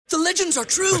The legends are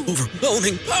true.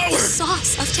 Overwhelming power!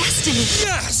 Sauce of destiny.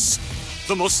 Yes!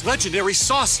 The most legendary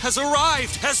sauce has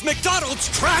arrived as McDonald's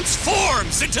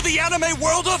transforms into the anime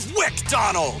world of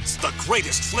WickDonald's. The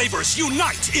greatest flavors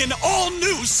unite in all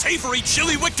new savory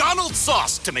chili McDonald's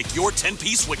sauce to make your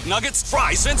 10-piece Wick Nuggets,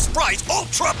 fries, and Sprite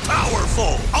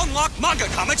ultra-powerful. Unlock manga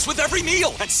comics with every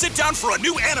meal and sit down for a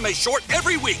new anime short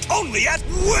every week only at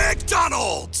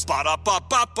WickDonald's.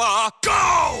 Ba-da-ba-ba-ba,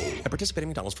 go! At participating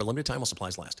McDonald's for a limited time while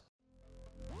supplies last.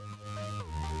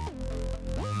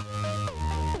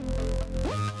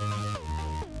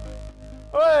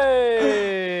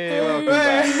 Hey! Welcome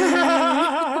back.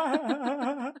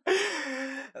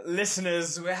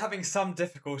 Listeners, we're having some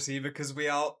difficulty because we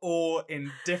are all in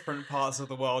different parts of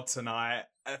the world tonight.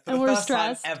 For the And we're first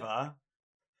stressed. time ever,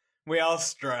 we are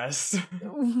stressed.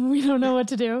 We don't know what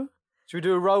to do. Should we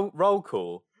do a roll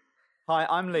call? Hi,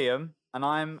 I'm Liam, and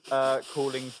I'm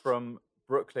calling from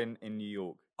Brooklyn in New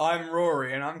York. I'm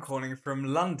Rory, and I'm calling from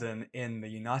London in the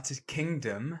United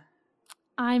Kingdom.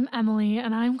 I'm Emily,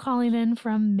 and I'm calling in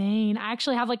from Maine. I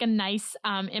actually have like a nice,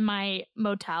 in my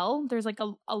motel, there's like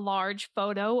a large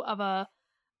photo of a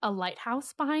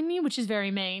lighthouse behind me, which is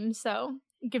very Maine, so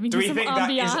giving Do you we some think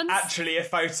ambiance. that is actually a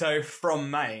photo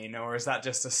from Maine, or is that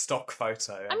just a stock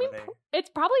photo, I mean, Emily? it's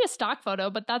probably a stock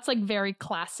photo, but that's like very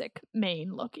classic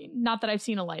Maine looking. Not that I've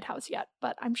seen a lighthouse yet,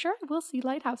 but I'm sure I will see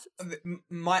lighthouses.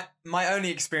 My only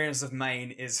experience of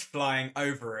Maine is flying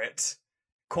over it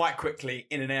quite quickly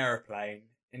in an aeroplane,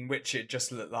 in which it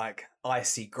just looked like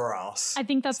icy grass. I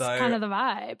think that's So, kind of the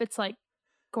vibe. It's like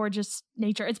gorgeous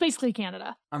nature. It's basically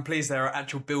Canada. I'm pleased there are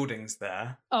actual buildings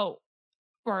there. Oh,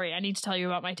 Rory, I need to tell you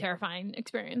about my terrifying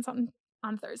experience on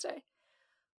Thursday.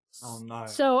 Oh no.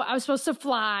 So I was supposed to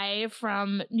fly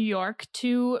from New York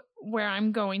to where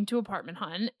I'm going to apartment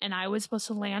hunt, and I was supposed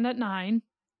to land at 9,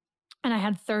 and I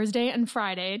had Thursday and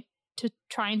Friday to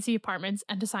try and see apartments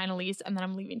and to sign a lease, and then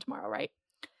I'm leaving tomorrow, right?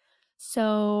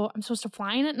 So I'm supposed to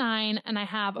fly in at 9, and I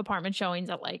have apartment showings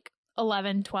at like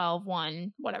 11, 12,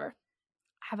 1, whatever.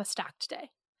 I have a stacked day.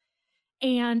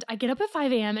 And I get up at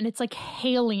 5 a.m. and it's like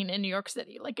hailing in New York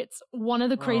City. Like it's one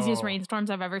of the craziest rainstorms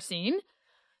I've ever seen.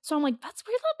 So I'm like, that's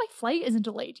weird that my flight isn't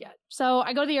delayed yet. So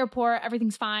I go to the airport,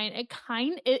 everything's fine.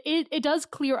 It does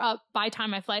clear up by time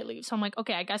my flight leaves. So I'm like,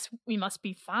 okay, I guess we must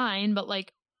be fine. But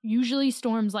like usually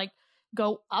storms like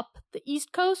go up the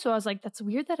East Coast. So I was like, that's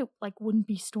weird that it like wouldn't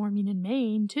be storming in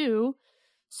Maine too.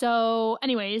 So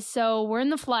anyways, so we're in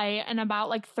the flight, and about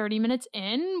like 30 minutes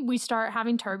in, we start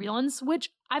having turbulence, which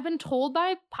I've been told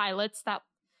by pilots that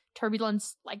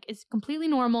turbulence like is completely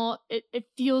normal. It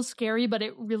feels scary, but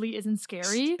it really isn't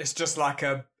scary. It's just like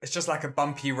a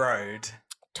bumpy road.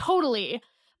 Totally.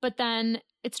 But then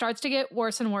it starts to get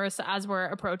worse and worse as we're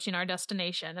approaching our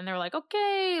destination. And they're like,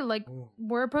 okay, like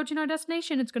we're approaching our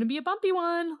destination. It's going to be a bumpy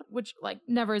one, which like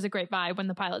never is a great vibe when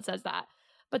the pilot says that.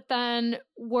 But then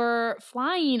we're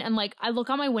flying, and like I look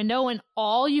out my window and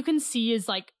all you can see is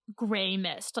like gray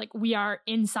mist. Like we are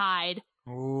inside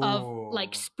of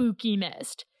like spooky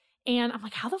mist. And I'm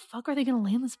like, how the fuck are they going to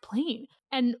land this plane?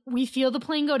 And we feel the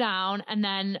plane go down, and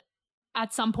then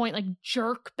at some point like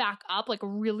jerk back up like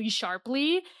really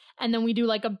sharply. And then we do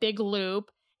like a big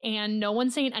loop, and no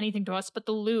one's saying anything to us, but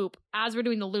the loop, as we're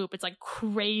doing the loop, it's like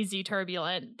crazy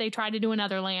turbulent. They try to do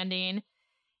another landing,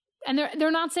 and they're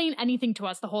not saying anything to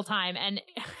us the whole time. And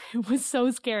it was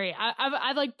so scary.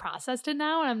 I've like processed it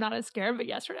now, and I'm not as scared, but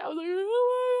yesterday I was like,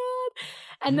 oh my God.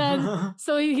 And then,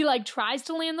 so he like tries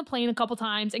to land the plane a couple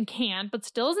times and can't, but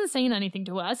still isn't saying anything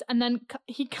to us. And then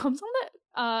he comes on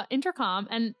the intercom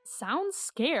and sounds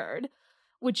scared,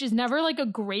 which is never like a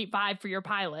great vibe for your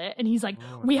pilot. And he's like,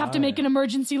 we have to make an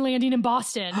emergency landing in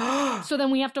Boston. So then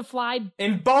we have to fly.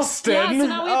 In Boston? Yeah, so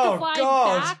now we have to fly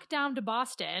God. back down to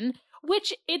Boston,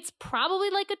 which it's probably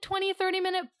like a 20,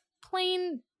 30-minute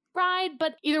plane ride.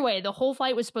 But either way, the whole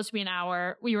flight was supposed to be an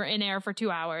hour. We were in air for 2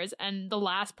 hours. And the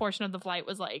last portion of the flight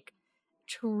was like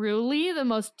truly the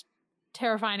most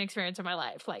terrifying experience of my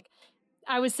life. Like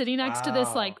I was sitting next to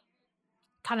this like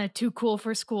kind of too cool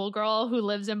for school girl who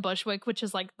lives in Bushwick, which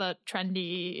is like the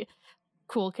trendy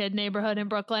cool kid neighborhood in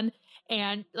Brooklyn.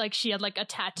 And like she had like a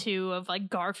tattoo of like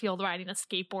Garfield riding a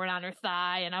skateboard on her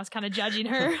thigh, and I was kind of judging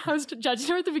her. I was judging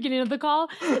her at the beginning of the call,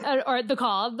 or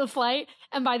the flight.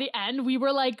 And by the end, we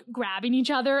were like grabbing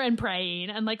each other and praying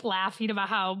and like laughing about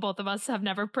how both of us have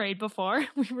never prayed before.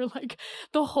 We were like,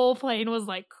 the whole plane was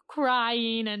like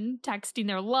crying and texting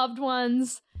their loved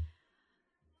ones.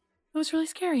 It was really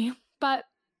scary, but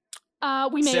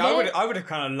we made it. I would have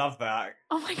kind of loved that.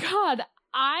 Oh my God.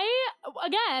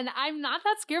 I'm not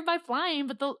that scared by flying,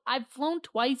 but I've flown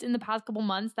twice in the past couple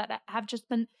months that have just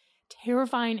been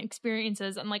terrifying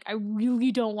experiences. And like, I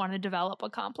really don't want to develop a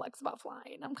complex about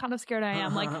flying. I'm kind of scared I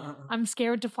am. Like, I'm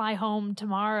scared to fly home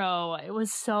tomorrow. It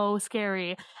was so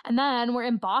scary. And then we're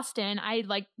in Boston.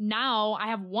 Now I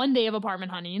have 1 day of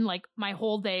apartment hunting. Like, my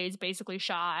whole day is basically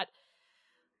shot.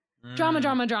 Drama.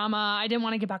 I didn't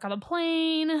want to get back on the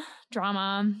plane.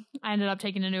 Drama. I ended up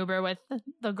taking an Uber with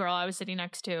the girl I was sitting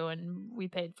next to, and we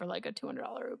paid for like a $200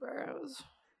 Uber. It was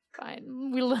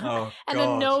fine.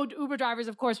 Then no Uber drivers,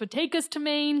 of course, would take us to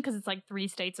Maine because it's like 3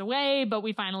 states away, but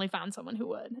we finally found someone who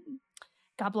would.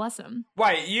 God bless him.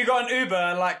 Wait, you got an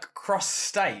Uber like cross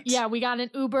state? Yeah, we got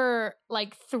an Uber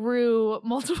like through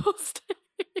multiple states.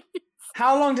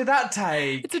 How long did that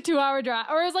take? It's a 2-hour drive,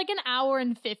 or it was like an hour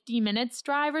and 50 minutes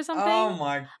drive or something. Oh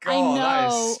my God, I know.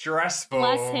 that is stressful.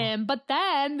 Bless him. But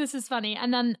then, this is funny,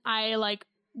 and then I like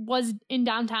was in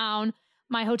downtown.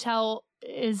 My hotel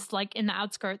is like in the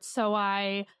outskirts, so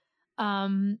I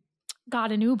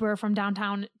got an Uber from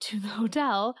downtown to the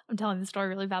hotel. I'm telling the story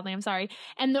really badly, I'm sorry.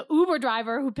 And the Uber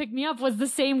driver who picked me up was the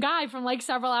same guy from like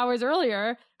several hours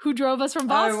earlier who drove us from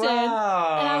Boston. Oh,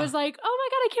 wow. And I was like, oh my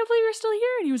God, I can't believe you're still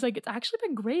here. And he was like, it's actually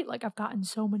been great. Like, I've gotten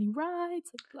so many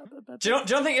rides. Like, blah, blah, blah, blah. Do you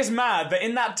not think it's mad that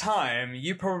in that time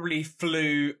you probably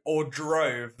flew or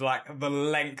drove like the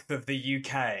length of the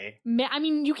UK? I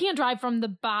mean, you can't drive from the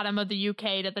bottom of the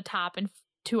UK to the top in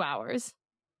 2 hours.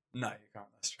 No, you can't.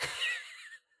 That's true.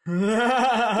 But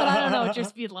I don't know what your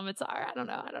speed limits are. I don't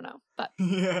know. But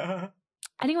yeah.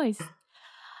 anyways,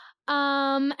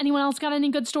 anyone else got any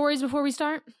good stories before we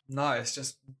start? No, it's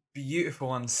just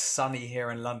beautiful and sunny here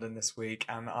in London this week,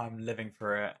 and I'm living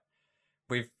for it.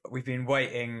 We've been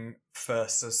waiting for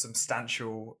some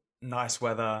substantial nice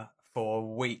weather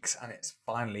for weeks, and it's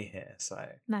finally here. So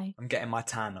Nice. I'm getting my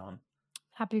tan on.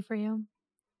 Happy for you.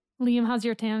 Liam, how's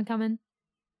your tan coming?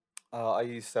 I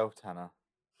use self tanner.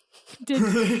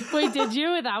 Did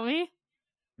you without me?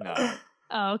 No.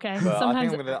 Oh, okay. But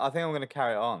Sometimes I think I'm gonna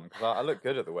carry it on because I look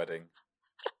good at the wedding.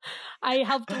 I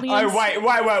helped Liam.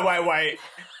 Oh wait!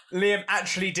 Liam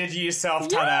actually did use self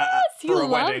tanner for a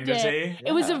wedding, did he? Yeah.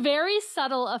 It was a very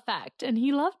subtle effect, and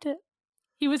he loved it.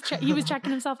 He was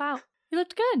checking himself out. He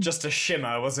looked good. Just a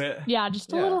shimmer, was it? Yeah,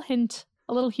 just a little hint,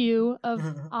 a little hue of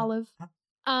olive.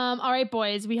 All right,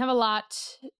 boys, we have a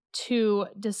lot to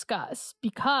discuss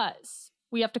because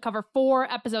we have to cover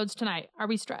 4 episodes tonight. Are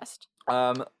we stressed?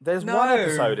 There's one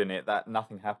episode in it that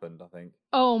nothing happened, I think.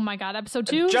 Oh my God, episode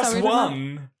 2? Just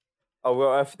one. Oh,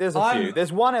 well, there's a few.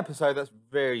 There's one episode that's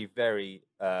very, very,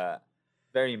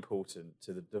 very important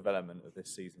to the development of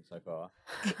this season so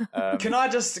far. Can I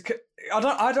just... I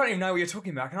don't even know what you're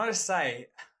talking about. Can I just say...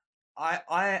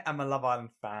 I am a Love Island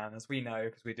fan, as we know,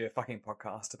 because we do a fucking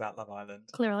podcast about Love Island.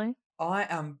 Clearly. I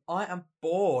am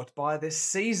bored by this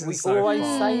season. We always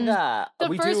say that.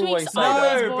 The first week's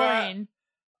always boring.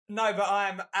 No, but I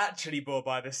am actually bored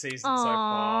by this season so Aww.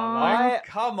 far. Like,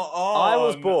 come on. I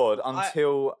was bored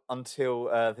until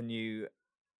the new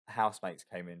housemates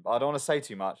came in. But I don't want to say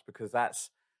too much because that's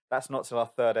not till our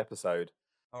 3rd episode.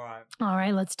 All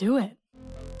right, let's do it.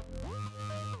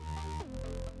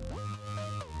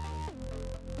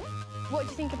 What do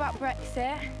you think about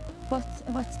Brexit?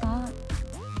 What's that?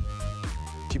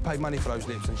 She paid money for those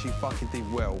lips and she fucking did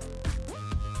well.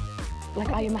 Like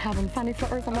I am having fanny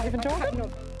flutters, I'm not even joking.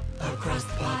 Across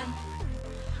the pond,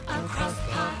 across the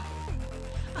pond,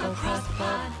 across the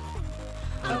pond,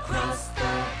 across the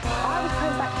pond. I was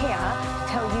coming back here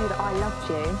to tell you that I loved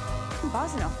you. I'm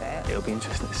buzzing off it. It'll be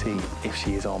interesting to see if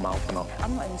she is our mouth or not.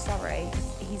 I'm not even sorry.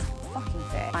 He's fucking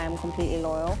fit. I am completely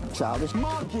loyal. Childish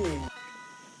monkey.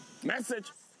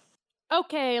 Message.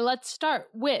 Okay, let's start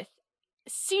with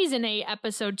Season 8,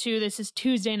 Episode 2. This is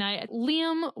Tuesday night.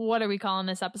 Liam, what are we calling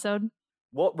this episode?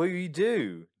 What will you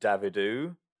do,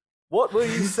 Davido? What will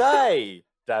you say,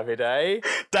 Davide?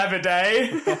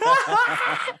 Davide.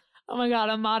 Oh my God,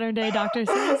 a modern day Dr.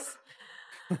 Seuss.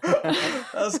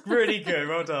 That's pretty good.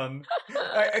 Well done.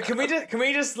 Can we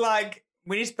just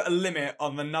we need to put a limit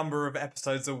on the number of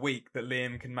episodes a week that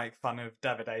Liam can make fun of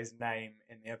Davide's name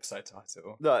in the episode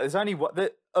title? No, there's only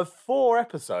of 4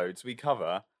 episodes we're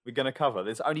going to cover.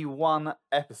 There's only 1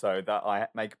 episode that I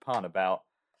make a pun about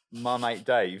my mate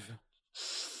Dave.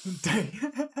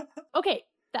 Okay,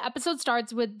 the episode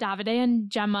starts with Davide and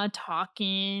Gemma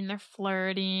talking. They're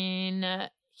flirting.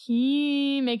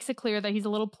 He makes it clear that he's a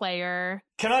little player.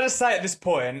 Can I just say at this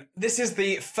point, this is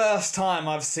the first time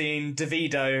I've seen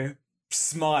Davido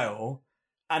smile,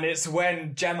 and it's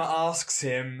when Gemma asks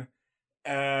him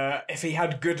if he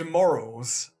had good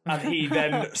morals, and he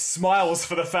then smiles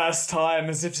for the first time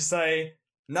as if to say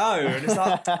no, and it's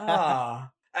like,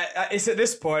 It's at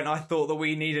this point I thought that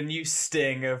we need a new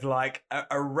sting of like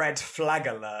a red flag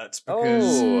alert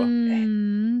because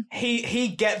he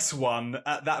gets one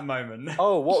at that moment.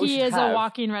 Oh, what we He should is have, a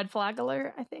walking red flag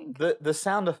alert, I think. the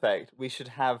sound effect we should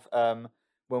have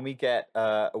when we get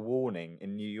a warning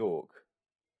in New York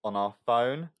on our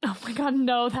phone. Oh my god,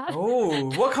 no, that.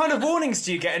 Oh, what kind of warnings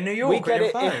do you get in New York? We on get your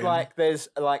it if phone? like there's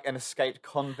like an escaped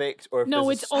convict or if No,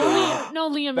 there's it's a only storm. no,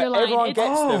 Liam, But you're lying. everyone It's,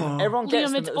 gets them. Everyone gets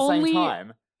Liam, them it's at the only same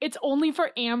time. it's only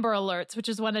for Amber Alerts, which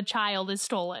is when a child is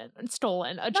stolen.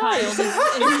 A No, child is.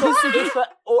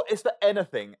 it's for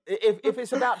anything. If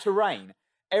it's about to rain,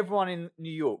 everyone in New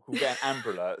York will get an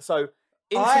Amber Alert. So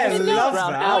I intermittently love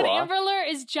around that. No, an hour. Amber Alert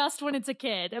is just when it's a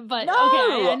kid. But No,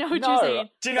 okay, I know what no. you're saying.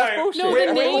 Do you That's know? bullshit. No, the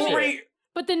That's name- bullshit.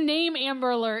 But the name Amber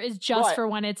Alert is just Right, for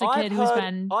when it's a kid who's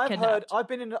been kidnapped. I've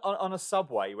been on a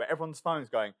subway where everyone's phone's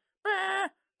going, "Bah,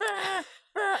 bah,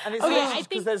 bah," and it's Okay, just I because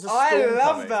think- there's a storm I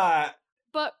love coming. that.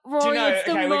 But Rory, you know- it's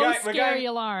the okay, we're most going- scary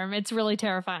alarm. It's really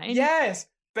terrifying. Yes,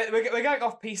 but we're going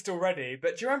off piste already.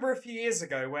 But do you remember a few years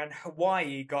ago when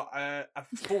Hawaii got a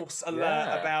false alert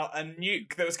Yeah. about a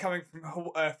nuke that was coming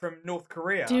from North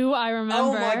Korea? Do I remember?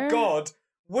 Oh my god!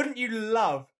 Wouldn't you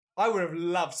love? I would have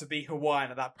loved to be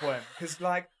Hawaiian at that point because,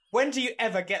 like, when do you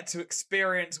ever get to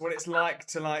experience what it's like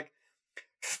to like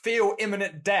feel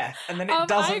imminent death and then it I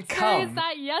doesn't experienced come?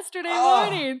 that yesterday Oh.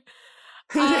 morning.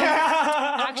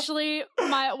 Yeah. Actually,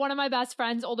 one of my best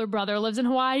friends' older brother lives in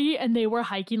Hawaii, and they were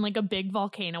hiking like a big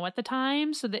volcano at the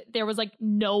time, so that there was like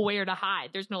nowhere to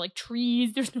hide. There's no like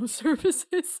trees, there's no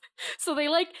surfaces, so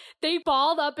they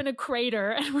balled up in a crater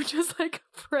and were just like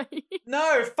afraid.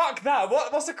 No, fuck that.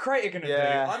 What's a crater gonna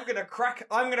Yeah. do? I'm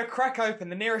gonna crack open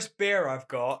the nearest beer I've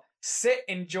got, sit,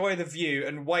 enjoy the view,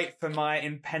 and wait for my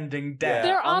impending death.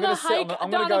 They're I'm on a gonna sit on hike the- I'm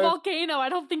down gonna a go- volcano. I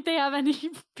don't think they have any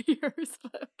beers.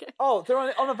 But okay. Oh, they're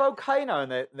on a volcano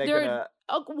and they're gonna.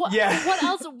 What, Yeah. what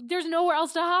else? There's nowhere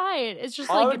else to hide. It's just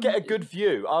I like would get a good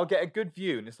view. I'll get a good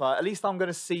view, and it's like at least I'm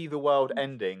gonna see the world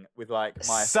ending with like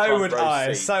my. So front would row I.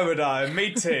 seat. So would I.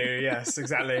 Me too. Yes,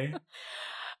 exactly.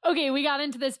 Okay, we got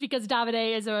into this because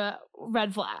Davide is a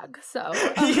red flag. So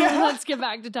Yeah. let's get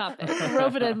back to topic.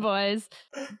 Rope it in, boys.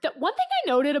 The one thing I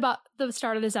noted about the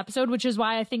start of this episode, which is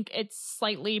why I think it's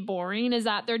slightly boring, is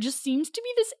that there just seems to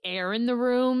be this air in the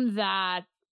room that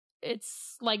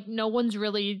it's like no one's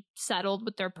really settled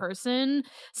with their person.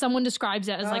 Someone describes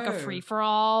it as like a No.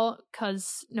 free-for-all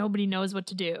because nobody knows what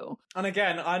to do. And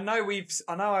again, I know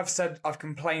I've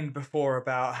complained before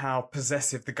about how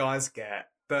possessive the guys get,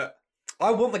 but I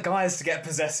want the guys to get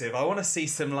possessive. I want to see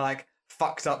some like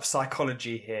fucked up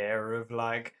psychology here of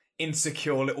like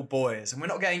insecure little boys, and we're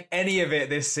not getting any of it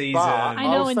this season. I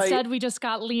know, I'll say- instead we just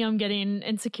got Liam getting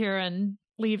insecure and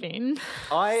leaving.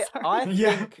 I Sorry.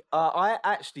 Yeah. think I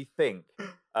actually think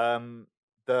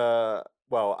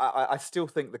I still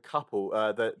think the couple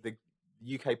the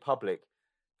UK public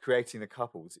creating the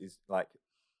couples is like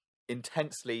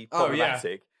intensely Oh, yeah.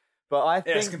 problematic. But I Yeah,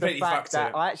 it's think the completely fact fucked that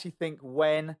it. I actually think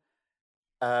when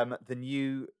the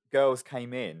new girls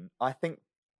came in, I think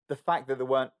the fact that there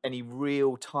weren't any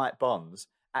real tight bonds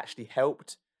actually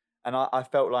helped, and I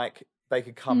felt like they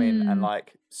could come in and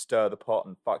like stir the pot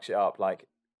and fuck shit up like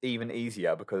even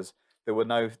easier because there were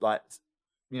no like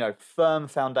firm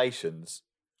foundations.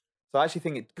 So I actually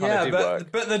think it kind of did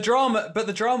work. but the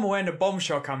drama when a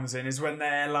bombshell comes in is when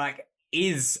they're like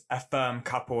is a firm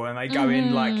couple and they go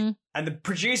in like, and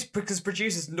because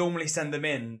producers normally send them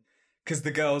in because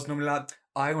the girls normally like,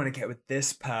 I want to get with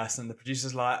this person. The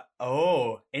producer's like,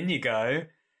 oh, in you go.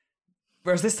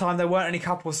 Whereas this time there weren't any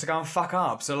couples to go and fuck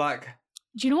up. So like,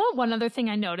 Do you know what? One other thing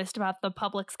I noticed about the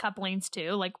Publix couplings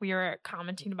too, like we were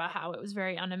commenting about how it was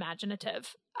very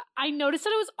unimaginative. I noticed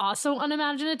that it was also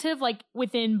unimaginative, like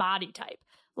within body type.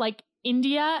 Like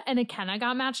India and Ikenna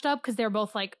got matched up because they're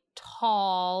both like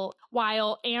tall,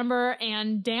 while Amber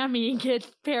and Dami get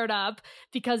paired up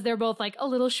because they're both like a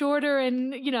little shorter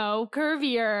and,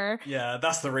 curvier. yeah,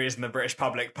 that's the reason the British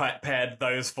public paired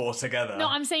those four together. No,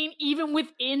 I'm saying even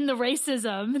within the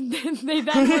racism, they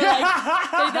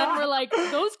then were like,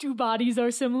 those two bodies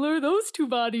are similar. Those two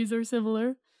bodies are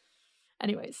similar.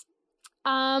 Anyways,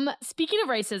 speaking of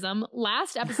racism,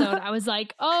 last episode I was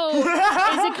like, oh, is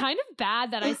it kind of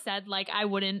bad that I said like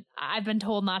I've been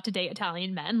told not to date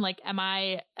Italian men? Like, am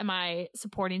I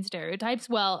supporting stereotypes?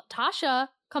 Well, Tasha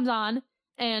comes on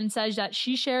and says that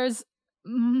she shares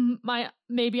my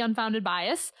maybe unfounded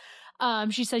bias.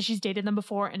 She says she's dated them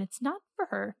before and it's not for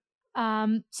her.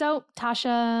 So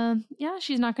Tasha, yeah,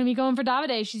 she's not going to be going for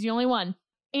Davide. She's the only one.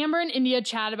 Amber and India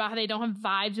chat about how they don't have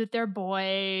vibes with their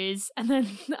boys. And then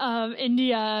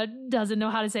India doesn't know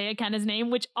how to say Ikenna's name,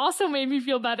 which also made me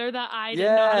feel better that I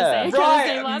didn't know how to say Ikenna's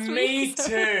name last week. Me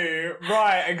too.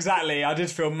 Right, exactly. I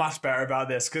did feel much better about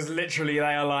this because literally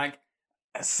they are like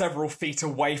several feet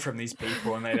away from these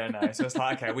people and they don't know. So it's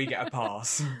like, okay, we get a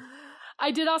pass.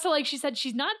 I did also like she said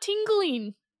she's not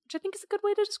tingling, which I think is a good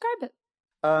way to describe it.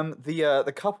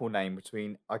 The couple name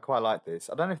between, I quite like this.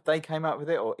 I don't know if they came up with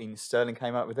it or Ian Sterling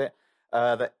came up with it.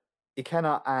 That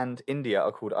Ikenna and India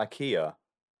are called IKEA.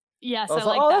 Yes, I was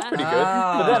like oh, that. that's pretty good.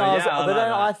 But then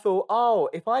I I thought, oh,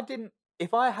 if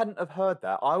I hadn't have heard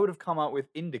that, I would have come up with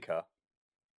Indica.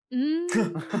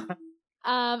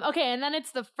 Okay, and then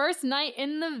it's the first night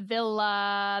in the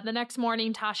villa. The next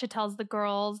morning, Tasha tells the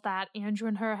girls that Andrew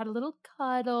and her had a little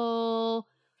cuddle.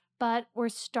 But we're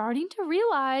starting to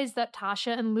realize that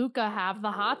Tasha and Luca have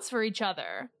the hots for each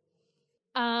other.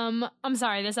 I'm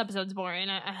sorry, this episode's boring.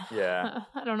 Yeah.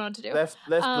 I don't know what to do. Let's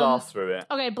blast through it.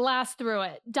 Okay, blast through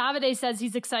it. Davide says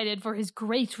he's excited for his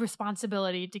great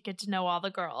responsibility to get to know all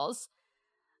the girls.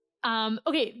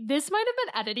 Okay, this might have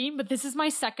been editing, but this is my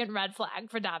second red flag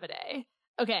for Davide.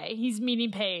 Okay, he's meeting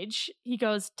Paige. He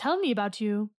goes, "Tell me about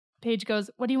you." Paige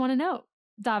goes, "What do you want to know?"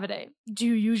 Davide, "Do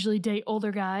you usually date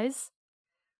older guys?"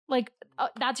 Like,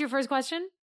 that's your first question?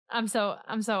 I'm so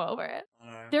over it.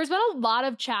 There's been a lot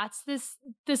of chats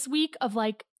this week of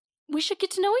like, we should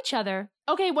get to know each other.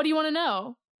 Okay, what do you want to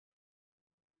know?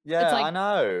 Yeah, like, I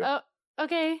know.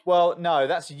 Okay. Well, no,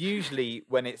 that's usually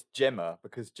when it's Gemma,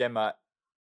 because Gemma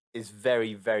is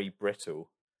very, very brittle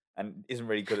and isn't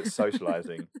really good at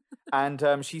socializing.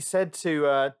 And she said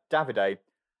to Davide,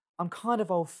 "I'm kind of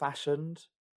old-fashioned."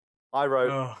 I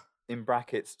wrote in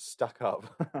brackets, "stuck up."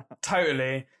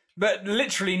 Totally. But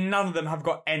literally none of them have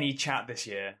got any chat this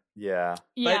year. Yeah.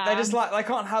 They just like they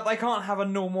can't have a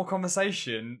normal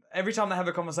conversation. Every time they have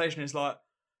a conversation, it's like,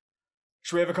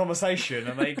 should we have a conversation?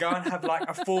 And they go and have like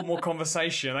a formal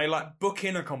conversation. They like book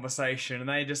in a conversation and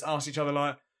they just ask each other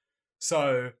like,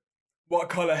 "So, what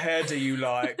colour hair do you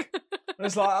like?" And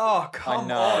it's like, oh,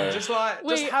 come on. Just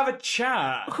have a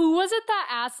chat. Who was it that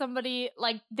asked somebody,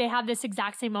 like, they had this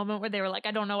exact same moment where they were like,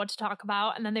 "I don't know what to talk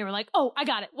about." And then they were like, "Oh, I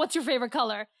got it. What's your favorite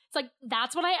color?" It's like,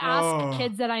 that's what I ask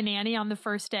kids that I nanny on the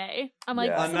first day. I'm like,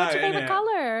 "So what's your favorite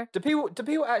color?" Do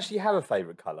people actually have a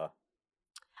favourite colour?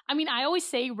 I mean, I always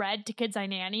say red to kids I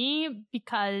nanny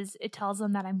because it tells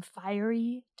them that I'm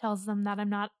fiery, tells them that I'm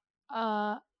not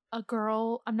a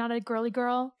girl. I'm not a girly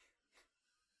girl.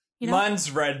 You know? Mine's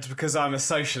red because I'm a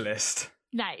socialist.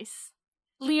 Nice.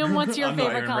 Liam, what's your favorite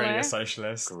I'm not even color? really a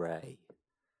socialist. Grey.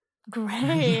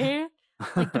 Grey?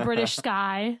 Like the British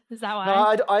sky? Is that why?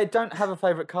 No, I don't have a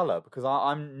favourite colour because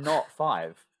I'm not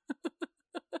 5.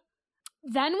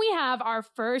 Then we have our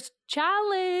first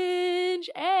challenge.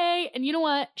 Hey, and you know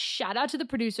what? Shout out to the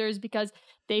producers because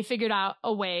they figured out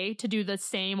a way to do the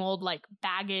same old like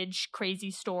baggage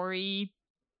crazy story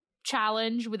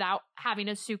challenge without having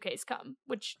a suitcase come,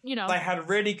 which, you know. They had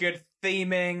really good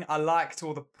theming. I liked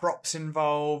all the props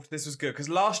involved. This was good because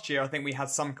last year I think we had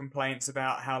some complaints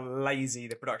about how lazy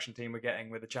the production team were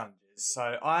getting with the challenges.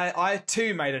 So I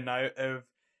too made a note of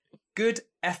good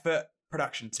effort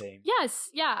production team.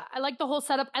 Yes, yeah. I like the whole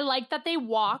setup. I like that they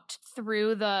walked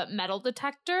through the metal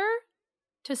detector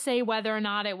to say whether or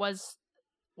not it was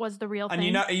the real thing. And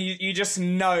you know, you just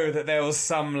know that there was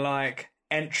some like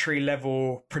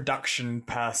entry-level production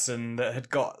person that had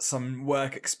got some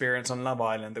work experience on Love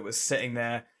Island that was sitting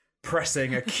there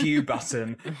pressing a Q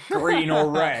button, green or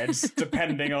red,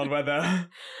 depending on whether...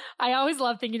 I always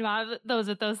love thinking about those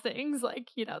things, like,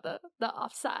 you know, the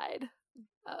offside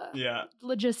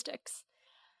logistics.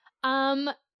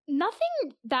 Nothing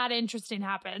that interesting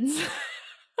happens.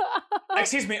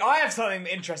 Excuse me, I have something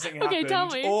interesting happened. Okay, tell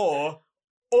me.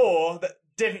 Or that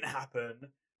didn't happen.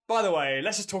 By the way,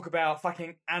 let's just talk about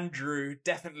fucking Andrew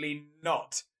definitely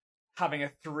not having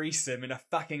a threesome in a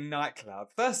fucking nightclub.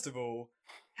 First of all,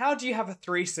 how do you have a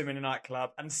threesome in a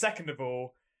nightclub? And second of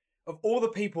all the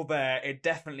people there, it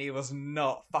definitely was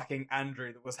not fucking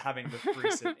Andrew that was having the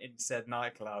threesome in said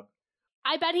nightclub.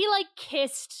 I bet he like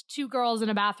kissed 2 girls in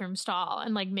a bathroom stall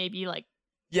and like maybe like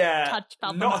felt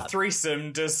them not up. A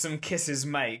threesome does some kisses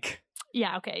make.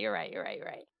 Yeah, okay, you're right.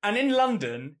 And in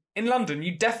London,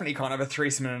 you definitely can't have a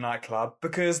threesome in a nightclub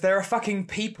because there are fucking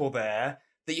people there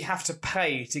that you have to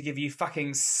pay to give you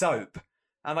fucking soap.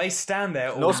 And they stand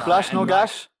there all No night splash, no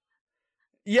gash?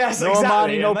 Yes, no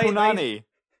exactly. No money, no punani.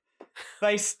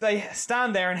 They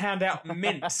stand there and hand out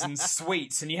mints and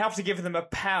sweets, and you have to give them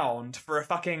 £1 for a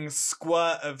fucking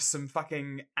squirt of some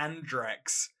fucking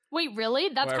Andrex. Wait, really?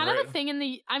 That's kind of Whatever a thing in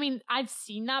the... I mean, I've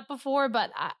seen that before,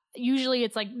 but Usually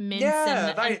it's like mints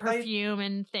and perfume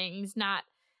and things, not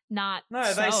No,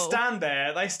 soap. they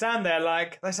stand there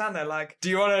like, do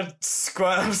you want to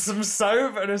squirt some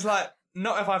soap? And it's like,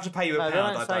 not if I have to pay you a pound. They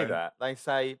don't say that. They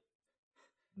say,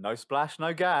 no splash,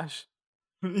 no gash.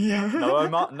 Yeah. No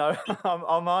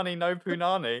Armani, no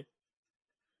Punani.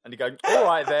 And you go, all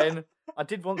right then. I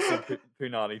did want some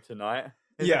Punani tonight.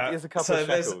 Here's a couple of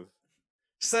shekels.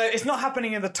 So it's not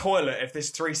happening in the toilet if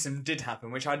this threesome did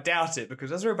happen, which I doubt it,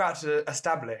 because as we're about to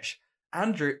establish,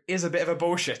 Andrew is a bit of a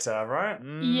bullshitter, right?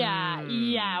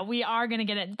 Yeah, we are going to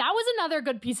get it. That was another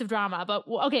good piece of drama, but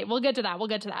okay, we'll get to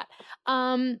that.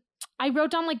 I wrote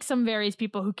down like some various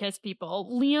people who kiss people.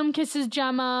 Liam kisses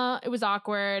Gemma. It was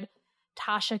awkward.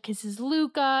 Tasha kisses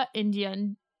Luca. India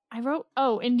and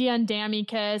Dami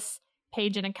kiss.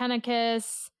 Paige and Akenna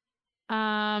kiss.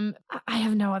 I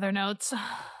have no other notes.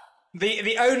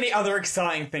 The only other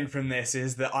exciting thing from this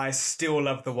is that I still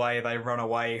love the way they run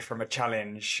away from a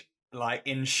challenge, like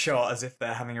in shot as if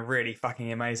they're having a really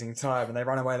fucking amazing time, and they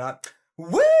run away like,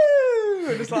 woo!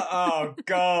 And it's like, oh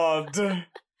god.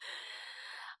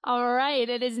 All right,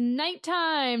 it is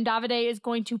nighttime. Davide is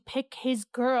going to pick his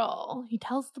girl. He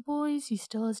tells the boys he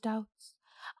still has doubts.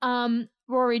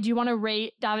 Rory, do you want to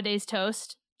rate Davide's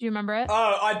toast? Do you remember it?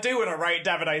 Oh, I do want to rate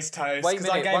Davide's toast because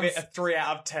I gave it a 3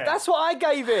 out of 10. That's what I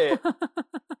gave it.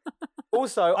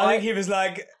 Also, I think he was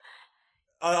like,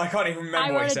 I can't even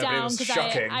remember what he said, but it was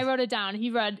shocking. I wrote it down.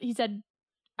 He said,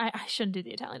 I shouldn't do the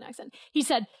Italian accent. He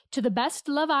said, to the best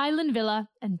Love Island villa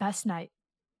and best night.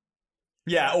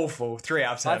 Yeah, awful. 3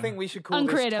 out of 10. I think we should call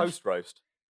this Toast Roast.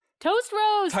 Toast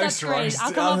Roast. That's roast. Great.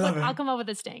 I'll come up with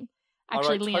a sting.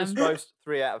 Actually, Liam. Toast Roast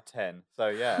 3 out of 10. So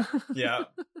yeah. Yeah.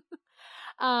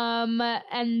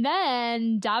 And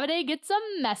then Davide gets a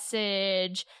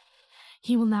message.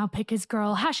 He will now pick his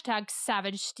girl.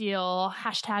 #SavageSteel.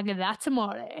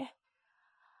 #That'sAmore.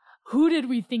 Who did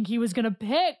we think he was going to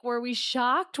pick? Were we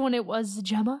shocked when it was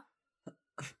Gemma?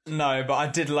 No, but I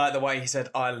did like the way he said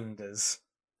Islanders.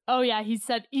 Oh yeah, he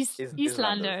said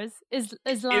Islanders.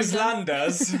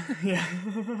 Islanders. Yeah.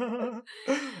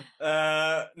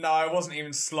 No, I wasn't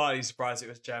even slightly surprised it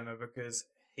was Gemma because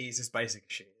he's as basic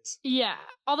as she is. Yeah.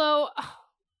 Although,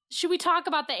 should we talk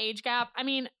about the age gap? I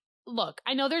mean, look,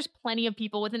 I know there's plenty of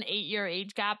people with an 8-year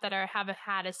age gap that have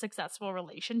had a successful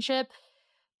relationship,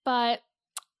 but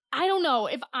I don't know.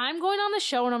 If I'm going on the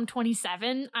show and I'm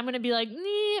 27, I'm going to be like,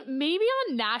 maybe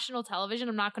on national television,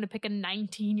 I'm not going to pick a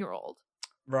 19-year-old.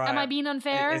 Right. Am I being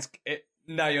unfair?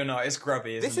 No, you're not. It's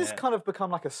grubby, isn't it? This has kind of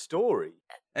become like a story.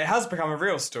 It has become a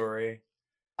real story.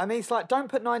 I mean, it's like, don't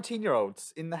put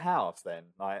 19-year-olds in the house then.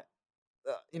 Like,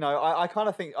 I kind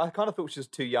of thought she was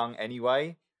too young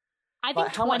anyway. I think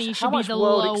like, 20 should be the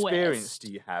lowest. How much world experience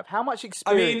do you have? How much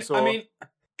experience? I mean,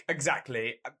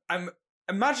 exactly.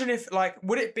 Imagine if, like,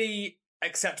 would it be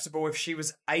acceptable if she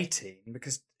was 18?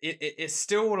 Because it's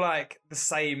still, like, the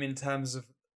same in terms of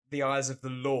the eyes of the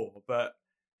law, but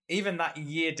even that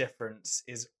year difference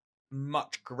is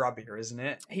much grubbier, isn't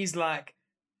it? He's like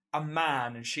a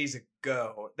man and she's a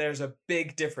girl. There's a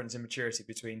big difference in maturity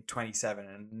between 27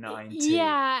 and 19.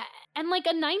 Yeah, and like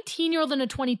a 19-year-old and a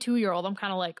 22-year-old, I'm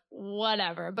kind of like,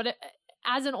 whatever. But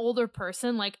as an older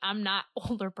person, like, I'm not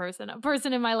older person. A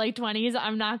person in my late 20s,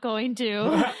 I'm not going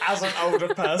to. As an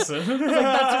older person. Like,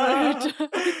 that's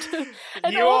rude.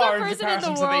 An you older are in person in the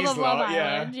comparison to world these of Love lot,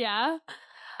 Island, yeah.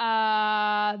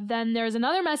 Then there's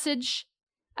another message.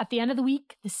 At the end of the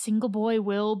week, the single boy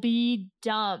will be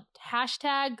dumped.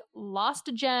 #lost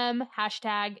a gem.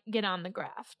 #get on the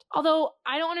graft. Although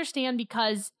I don't understand,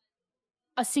 because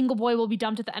a single boy will be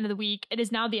dumped at the end of the week. It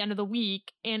is now the end of the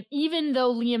week. And even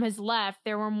though Liam has left,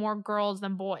 there were more girls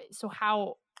than boys. So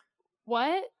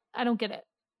what? I don't get it.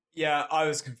 Yeah, I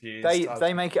was confused.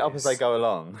 They make it up as they go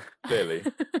along, clearly.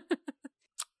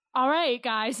 All right,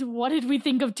 guys, what did we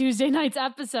think of Tuesday night's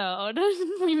episode?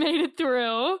 We made it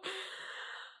through.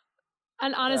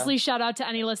 And honestly, shout out to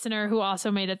any listener who also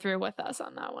made it through with us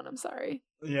on that one. I'm sorry.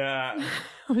 Yeah.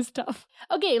 It was tough.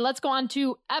 Okay, let's go on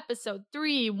to episode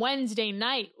 3, Wednesday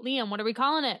night. Liam, what are we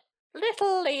calling it?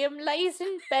 Little Liam lays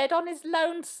in bed on his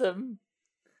lonesome.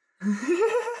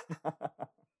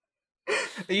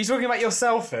 Are you talking about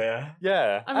yourself here?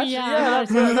 Yeah. I mean,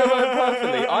 actually,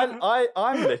 perfectly.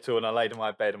 I'm little and I laid on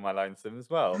my bed on my lonesome as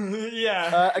well.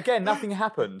 Yeah. Again, nothing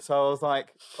happened, so I was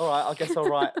like, all right, I guess I'll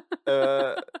write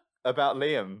about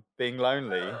Liam being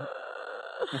lonely.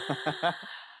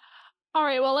 All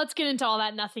right, well, let's get into all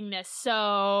that nothingness.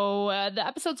 So the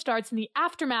episode starts in the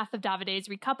aftermath of Davide's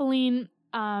recoupling.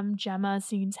 Gemma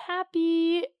seems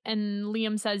happy, and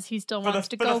Liam says he still wants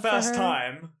to go for her. For the first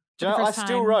time. Do you know, I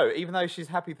still wrote, even though she's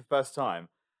happy for the first time,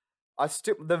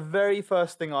 the very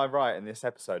first thing I write in this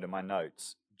episode in my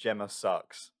notes, Gemma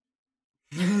sucks.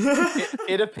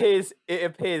 it appears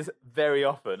very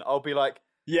often. I'll be like,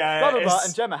 blah blah blah,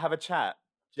 and Gemma have a chat.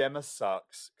 Gemma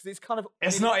sucks because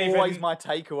it's not always even my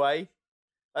takeaway.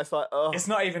 That's like, oh, it's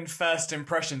not even first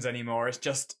impressions anymore. It's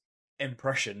just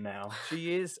impression now.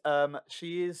 She is an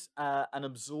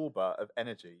absorber of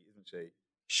energy, isn't she?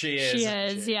 She is. She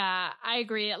is. Yeah, I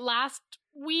agree. Last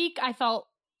week, I felt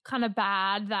kind of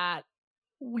bad that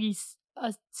we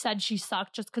said she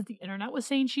sucked just because the internet was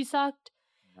saying she sucked.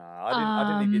 No, I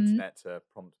didn't need the internet to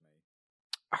prompt me.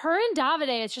 Her and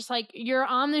Davide, it's just like, you're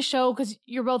on the show because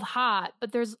you're both hot,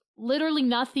 but there's literally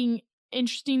nothing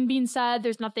interesting being said.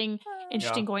 There's nothing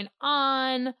interesting going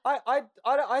on.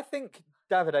 I think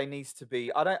Davide needs to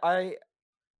be. I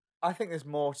think there's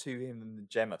more to him than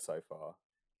Gemma so far.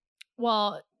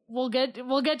 Well, we'll get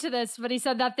to this, but he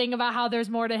said that thing about how there's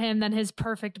more to him than his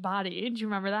perfect body. Do you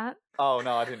remember that? Oh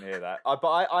no, I didn't hear that.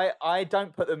 But I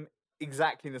don't put them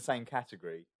exactly in the same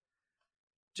category.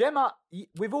 Gemma,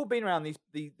 we've all been around these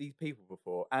people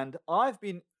before, and I've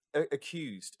been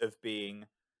accused of being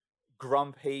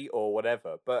grumpy or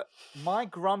whatever, but my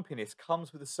grumpiness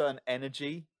comes with a certain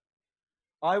energy.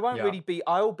 I won't really be.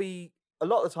 I'll be a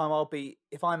lot of the time. I'll be,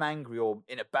 if I'm angry or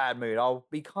in a bad mood, I'll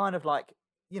be kind of like,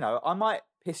 I might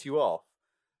piss you off,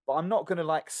 but I'm not going to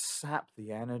like sap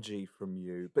the energy from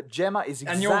you. But Gemma is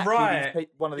exactly and you're right.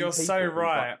 One of these you're people. so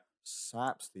right. Like,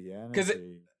 saps the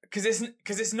energy.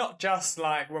 Because it's not just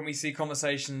like when we see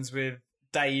conversations with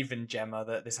Dave and Gemma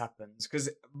that this happens. Because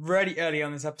really early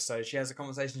on this episode, she has a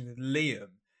conversation with Liam,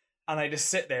 and they just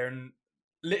sit there and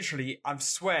literally, I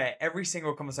swear, every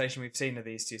single conversation we've seen of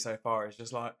these two so far is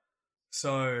just like,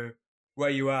 so where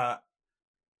you at?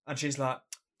 And she's like,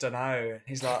 don't know.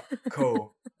 He's like,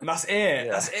 cool. And that's it.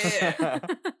 Yeah. That's it.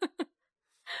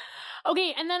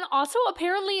 Okay, and then also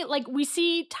apparently, like, we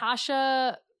see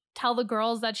Tasha tell the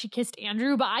girls that she kissed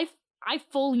Andrew, but I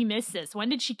fully missed this. When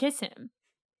did she kiss him?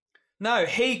 No,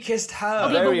 he kissed her.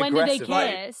 Okay, but when did they kiss?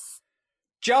 Like,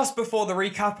 just before the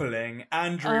recoupling,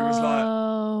 Andrew was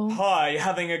like, hi,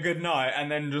 having a good night,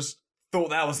 and then just thought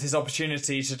that was his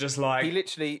opportunity to just like... He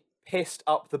literally pissed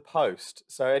up the post,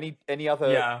 so any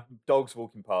other dogs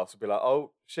walking past would be like,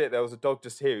 oh shit, there was a dog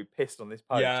just here who pissed on this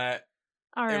post. Yeah.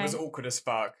 All right. It was awkward as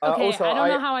fuck. Okay, also, I don't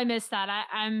know how I missed that.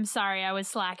 I'm sorry, I was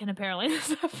slacking apparently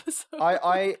this episode.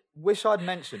 I wish I'd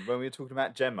mentioned when we were talking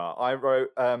about Gemma, I wrote,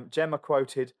 Gemma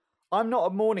quoted, I'm not a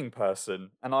morning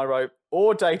person, and I wrote,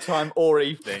 or daytime or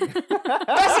evening.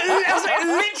 That's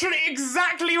literally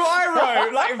exactly what I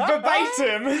wrote, like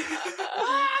verbatim.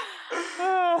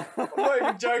 I'm not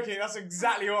even joking, that's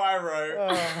exactly what I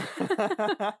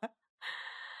wrote.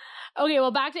 Okay,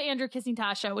 well, back to Andrew kissing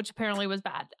Tasha, which apparently was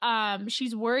bad.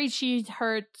 She's worried she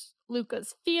hurt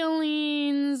Luca's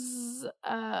feelings.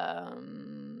 I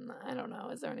don't know.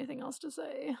 Is there anything else to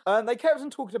say? They kept on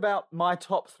talking about my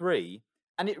top 3,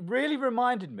 and it really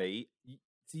reminded me,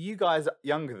 to you guys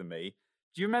younger than me,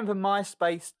 do you remember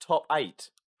MySpace top 8?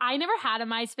 I never had a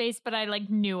MySpace, but I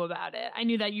knew about it. I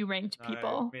knew that you ranked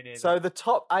people. So the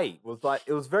top 8 was like,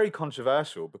 it was very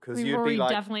controversial because you'd be like,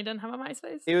 definitely didn't have a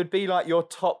MySpace. It would be like your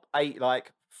top 8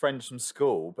 like friends from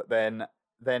school, but then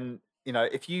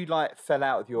if you like fell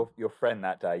out with your friend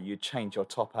that day, you'd change your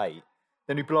top 8.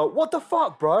 Then you'd be like, what the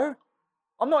fuck, bro?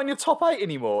 I'm not in your top 8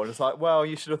 anymore. And it's like, well,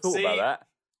 you should have thought about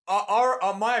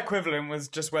that. My equivalent was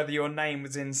just whether your name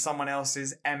was in someone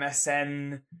else's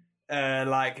MSN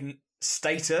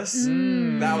status.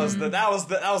 That was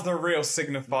the real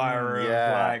signifier of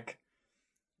like,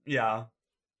 yeah.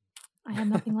 I had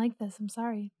nothing like this. I'm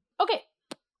sorry. Okay,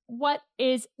 what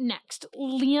is next?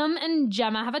 Liam and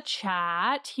Gemma have a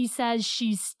chat. He says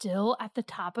she's still at the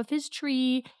top of his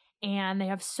tree, and they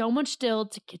have so much still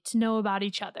to get to know about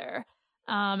each other.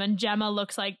 And Gemma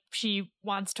looks like she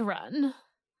wants to run.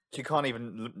 She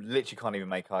literally can't even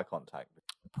make eye contact.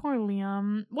 Poor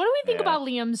Liam. What do we think about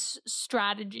Liam's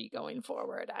strategy going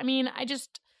forward? I mean,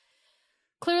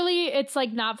 clearly it's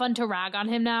like not fun to rag on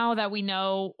him now that we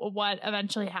know what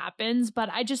eventually happens, but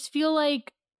I just feel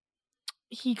like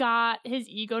he got his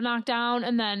ego knocked down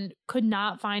and then could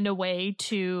not find a way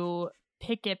to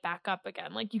pick it back up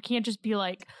again. Like, you can't just be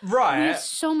like, right, we have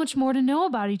so much more to know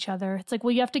about each other. It's like,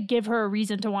 well, you have to give her a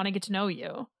reason to want to get to know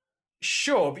you.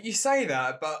 Sure, but you say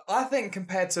that, but I think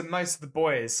compared to most of the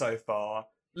boys so far,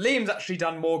 Liam's actually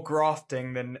done more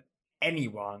grafting than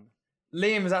anyone.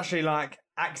 Liam is actually like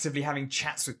actively having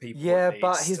chats with people. Yeah,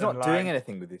 but he's not doing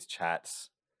anything with his chats.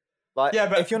 Like, yeah,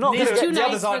 but if you're not the gonna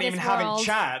others aren't even having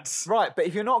chats, right? But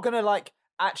if you're not gonna like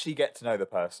actually get to know the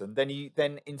person,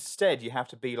 then instead you have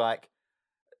to be like,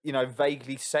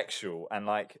 vaguely sexual and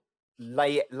like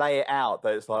lay it out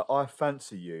that it's like, I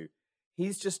fancy you. He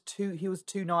was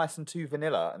too nice and too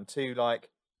vanilla and too like,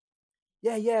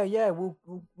 yeah,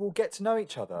 we'll get to know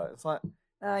each other. It's like,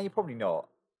 nah, you're probably not.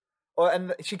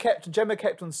 And Gemma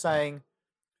kept on saying,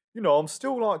 I'm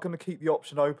still like going to keep the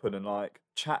option open and like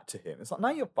chat to him. It's like, no,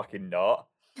 you're fucking not.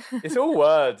 It's all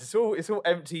words. It's all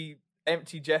empty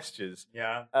gestures.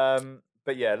 Yeah.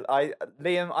 But yeah,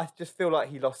 Liam, I just feel like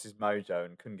he lost his mojo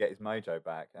and couldn't get his mojo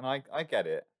back, and I get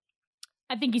it.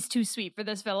 I think he's too sweet for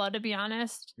this villa, to be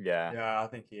honest. Yeah. Yeah, I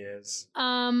think he is.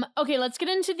 Okay, let's get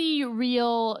into the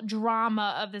real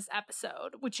drama of this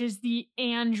episode, which is the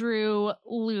Andrew,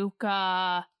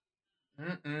 Luca,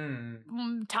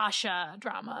 Tasha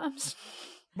drama.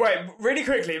 Wait, really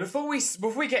quickly, before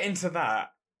we get into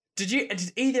that,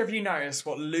 did either of you notice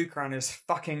what Luca on his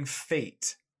fucking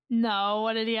feet? No,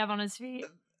 what did he have on his feet?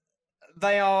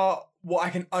 They are what I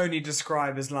can only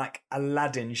describe as like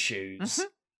Aladdin shoes. Mm-hmm.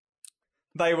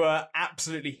 They were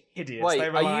absolutely hideous. Wait, they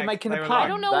were are you making a pun? I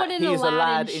don't know what an he's a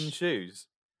lad Aladdin in shoes.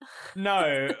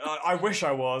 No, I wish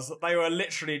I was. They were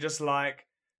literally just like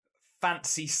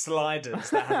fancy sliders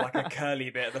that had like a curly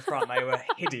bit at the front. They were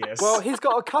hideous. Well, he's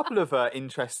got a couple of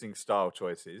interesting style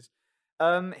choices.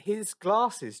 His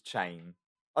glasses chain.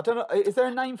 I don't know. Is there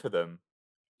a name for them?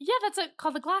 Yeah, that's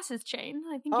called the glasses chain.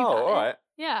 I think you Oh, got it. all right.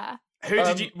 Yeah.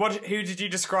 Who did you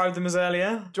describe them as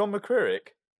earlier? John McCririck.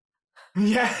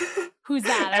 Yeah. Who's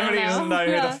that? Emily doesn't know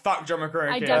who Yeah. the fuck John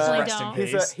McCririck I is. definitely Rest don't. in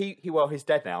peace. He's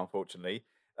dead now, unfortunately.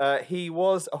 He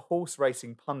was a horse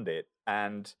racing pundit,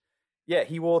 and yeah,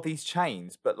 he wore these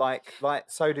chains. But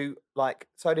so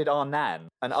did our nan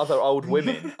and other old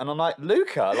women. And I'm like,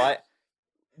 Luca, like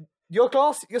your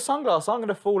sunglasses aren't going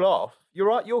to fall off. You're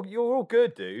right. You're all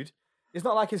good, dude. It's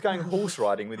not like he's going horse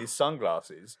riding with his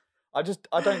sunglasses. I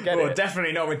don't get it. Well,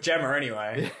 definitely not with Gemma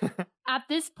anyway. At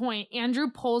this point, Andrew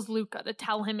pulls Luca to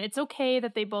tell him it's okay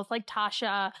that they both like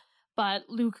Tasha, but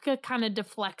Luca kind of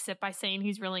deflects it by saying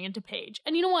he's really into Paige.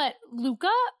 And you know what?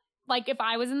 Luca, like if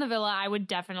I was in the villa, I would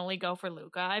definitely go for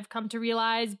Luca. I've come to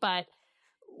realize, but...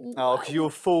 Oh, because you'll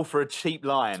fall for a cheap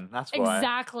line. That's why.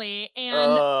 Exactly.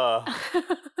 And...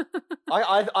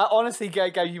 I honestly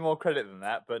gave you more credit than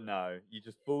that, but no. You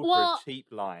just fall for a cheap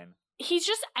line. He's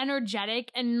just energetic,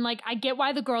 and like I get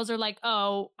why the girls are like,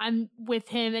 oh, I'm with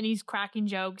him and he's cracking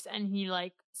jokes and he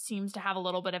like seems to have a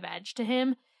little bit of edge to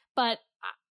him, but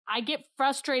I get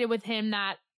frustrated with him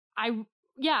that I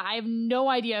have no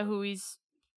idea who he's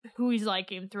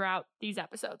liking throughout these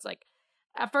episodes. Like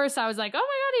at first I was like, oh my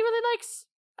god, he really likes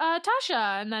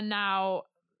Tasha, and then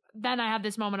I have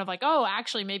this moment of like, oh,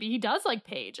 actually maybe he does like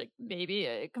Paige, like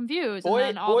maybe confused. And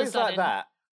then all of a sudden,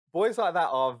 Boys like that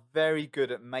are very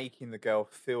good at making the girl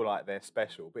feel like they're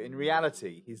special, but in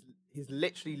reality, he's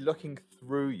literally looking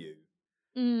through you.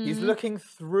 He's looking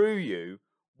through you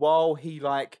while he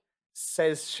like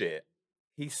says shit.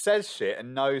 He says shit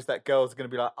and knows that girls are going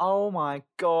to be like, "Oh my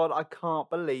god, I can't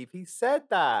believe he said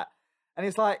that." And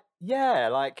it's like, yeah,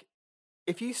 like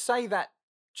if you say that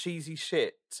cheesy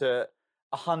shit to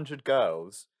 100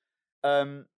 girls,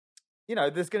 there's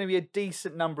going to be a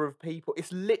decent number of people.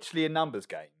 It's literally a numbers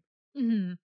game.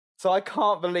 Mm-hmm. So I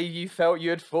can't believe you felt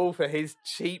you'd fall for his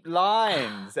cheap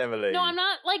lines, Emily. No, I'm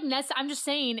not like I'm just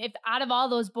saying, if out of all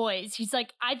those boys, he's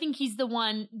like, I think he's the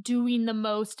one doing the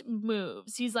most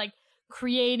moves. He's like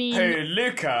creating. Who,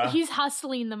 Luca? He's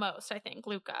hustling the most, I think,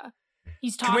 Luca.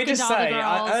 He's talking Can we just to all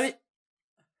the say, girls.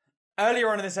 earlier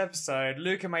on in this episode,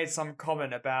 Luca made some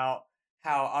comment about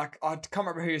how, I can't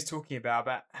remember who he was talking about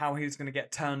how he was going to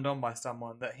get turned on by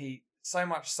someone, that he, so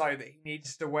much so that he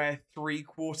needs to wear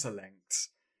 3/4 lengths.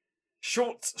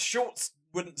 Shorts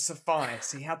wouldn't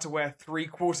suffice. He had to wear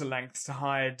 3/4 lengths to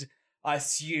hide, I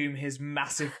assume, his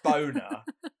massive boner.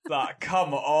 Like,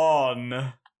 come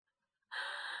on.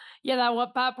 Yeah,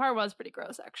 that part was pretty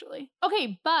gross, actually.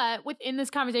 Okay, but within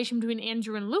this conversation between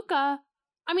Andrew and Luca,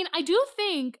 I mean, I do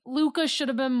think Luca should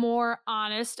have been more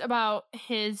honest about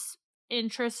his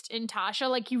interest in Tasha.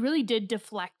 Like, he really did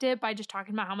deflect it by just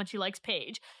talking about how much he likes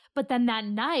Paige. But then that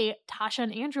night, Tasha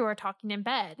and Andrew are talking in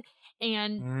bed,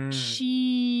 and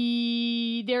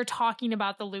they're talking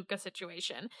about the Luca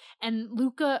situation. And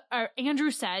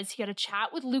Andrew says he had a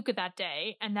chat with Luca that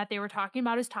day, and that they were talking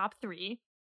about his top 3.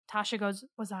 Tasha goes,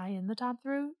 was I in the top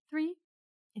 3?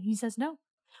 And he says no,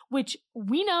 which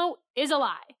we know is a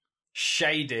lie.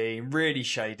 Shady, really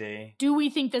shady. Do we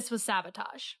think this was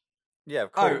sabotage? Yeah,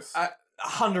 of course.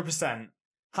 100%.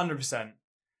 100%.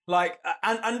 Like,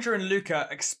 Andrew and Luca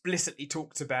explicitly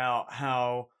talked about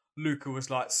how Luca was,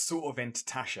 like, sort of into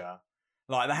Tasha.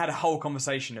 Like, they had a whole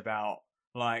conversation about,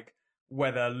 like,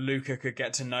 whether Luca could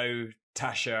get to know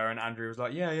Tasha, and Andrew was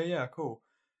like, yeah, cool.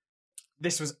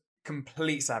 This was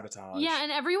complete sabotage. Yeah,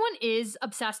 and everyone is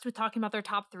obsessed with talking about their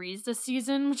top threes this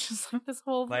season, which is like this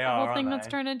whole They are, thing aren't that's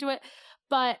they? turned into it.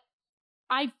 But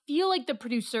I feel like the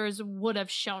producers would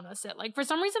have shown us it. Like, for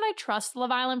some reason, I trust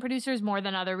Love Island producers more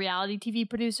than other reality TV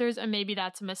producers, and maybe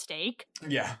that's a mistake.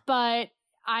 Yeah. But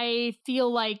I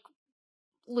feel like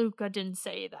Luca didn't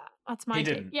say that. That's my He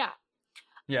take. didn't. Yeah.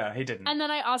 Yeah, he didn't. And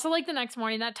then I also like the next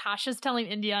morning that Tasha's telling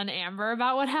India and Amber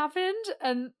about what happened.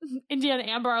 And India and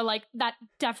Amber are like, that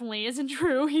definitely isn't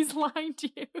true. He's lying to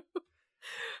you.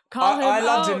 Call him I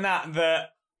loved out. in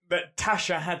that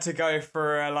Tasha had to go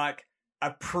for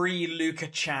a pre-Luca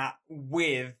chat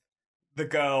with the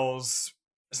girls.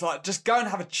 It's like, just go and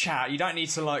have a chat. You don't need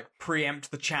to like preempt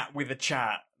the chat with a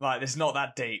chat. Like, it's not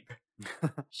that deep.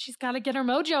 She's got to get her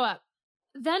mojo up.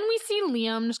 Then we see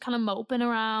Liam just kind of moping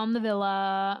around the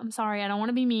villa. I'm sorry, I don't want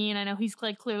to be mean. I know he's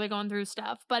like clearly going through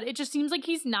stuff, but it just seems like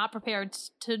he's not prepared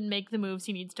to make the moves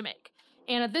he needs to make.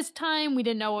 And at this time, we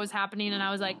didn't know what was happening, and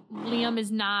I was like, Liam is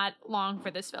not long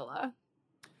for this villa.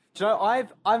 Do you know,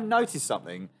 I've noticed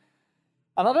something,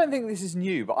 and I don't think this is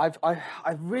new, but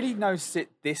I've really noticed it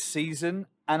this season,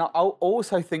 and I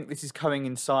also think this is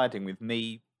coinciding with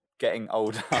me getting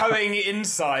older.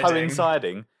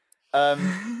 Coinciding.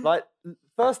 Like,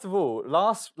 first of all,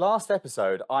 last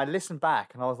episode, I listened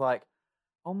back and I was like,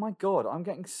 oh my God, I'm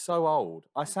getting so old.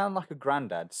 I sound like a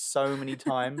granddad so many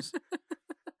times.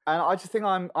 And I just think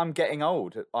I'm getting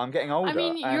old. I'm getting older. I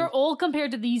mean, you're old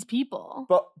compared to these people.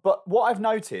 But what I've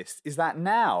noticed is that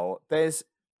now there's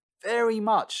very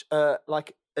much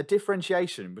like a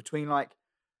differentiation between like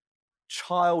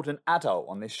child and adult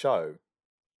on this show.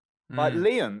 Like,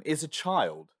 Liam is a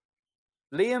child.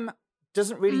 Liam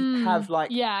doesn't really have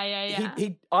like yeah.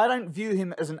 I don't view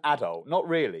him as an adult, not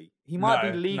really. He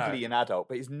might be legally an adult,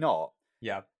 but he's not.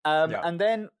 Yeah. And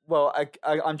then, well,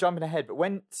 I'm jumping ahead, but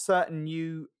when certain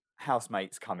new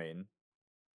housemates come in,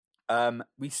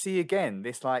 we see again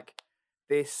this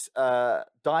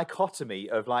dichotomy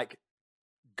of like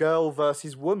girl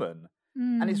versus woman,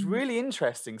 and it's really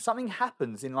interesting. Something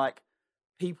happens in like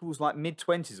people's like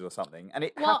mid-20s or something, and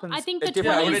it happens. I think at the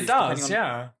different 20s ages, it does, depending on-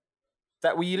 yeah.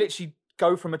 That we literally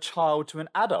go from a child to an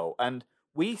adult, and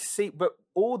we see, but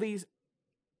all these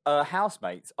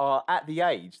housemates are at the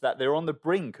age that they're on the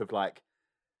brink of like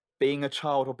being a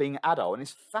child or being an adult, and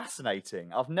it's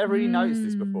fascinating. I've never really noticed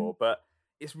this before, but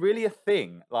it's really a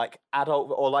thing, like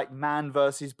adult or like man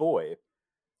versus boy.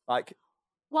 Like,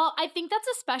 well, I think that's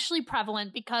especially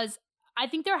prevalent because I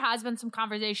think there has been some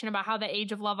conversation about how the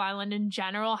age of Love Island in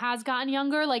general has gotten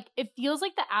younger. Like, it feels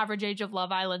like the average age of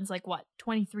Love Island's like, what,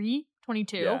 23,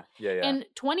 22? Yeah. And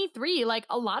 23, like,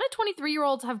 a lot of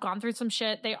 23-year-olds have gone through some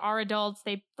shit. They are adults.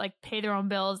 They, like, pay their own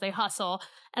bills. They hustle.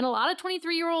 And a lot of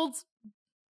 23-year-olds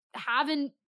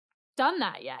haven't done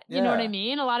that yet. You know what I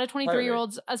mean? A lot of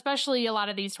 23-year-olds, especially a lot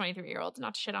of these 23-year-olds,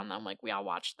 not to shit on them, like, we all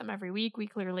watch them every week. We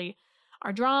clearly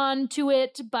are drawn to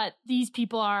it. But these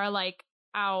people are, like,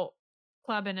 out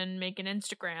clubbing and making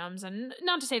Instagrams, and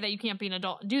not to say that you can't be an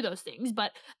adult and do those things,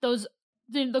 but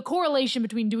the correlation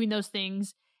between doing those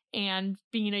things and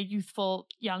being a youthful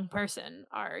young person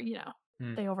are, you know,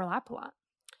 they overlap a lot.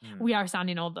 We are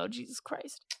sounding old though, Jesus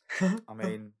Christ. I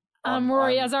mean,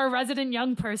 Rory, as our resident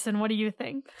young person, what do you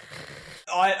think?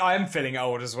 I am feeling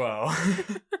old as well.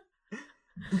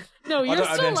 No, you're I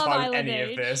don't still Love identify with Island any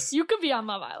age. of this. You could be on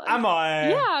Love Island. Am I?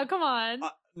 Yeah, come on.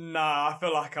 No, I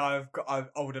feel like I've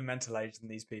older mental age than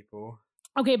these people.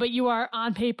 Okay, but you are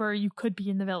on paper, you could be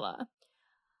in the villa.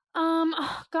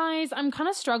 Guys, I'm kind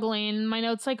of struggling. My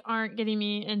notes like aren't getting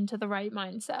me into the right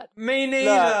mindset. Me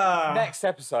neither. Look, next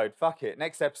episode, fuck it.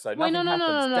 Next episode, Wait, nothing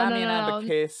happens. Danny and Amber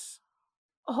kiss.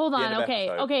 Hold The on, end of okay,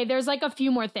 episode. okay. There's like a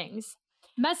few more things.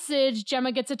 Message: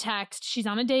 Gemma gets a text. She's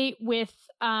on a date with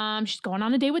she's going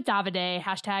on a date with Davide.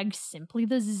 Hashtag simply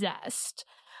the zest.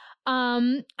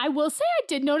 I will say I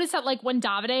did notice that like when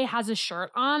Davide has a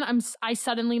shirt on, I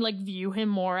suddenly like view him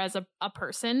more as a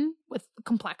person with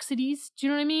complexities. Do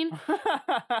you know what I mean?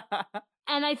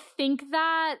 And I think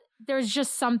that there's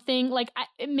just something like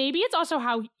maybe it's also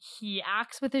how he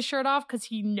acts with his shirt off because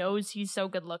he knows he's so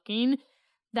good looking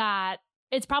that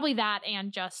it's probably that,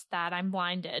 and just that I'm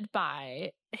blinded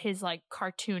by his like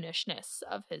cartoonishness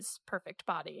of his perfect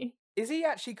body. Is he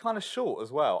actually kind of short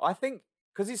as well? I think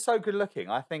because he's so good looking,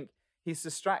 I think he's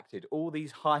distracted all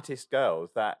these heightest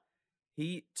girls that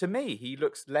to me, he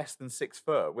looks less than 6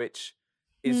 foot, which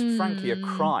is frankly a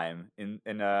crime in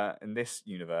this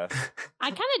universe.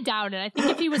 I kind of doubt it. I think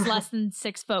if he was less than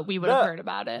 6 foot, we would have heard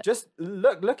about it. Just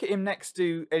look at him next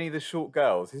to any of the short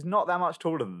girls. He's not that much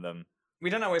taller than them. we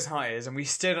don't know what his height is, and we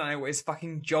still don't know what his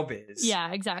fucking job is.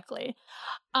 Yeah, exactly.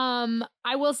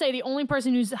 I will say the only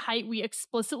person whose height we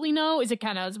explicitly know is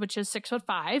Ikenna's, which is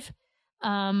 6'5".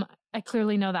 I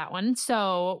clearly know that one,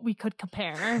 so we could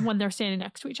compare when they're standing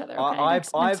next to each other. Okay?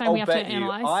 Next time we have to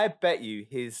analyze. I bet you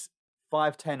he's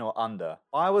 5'10" or under.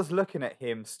 I was looking at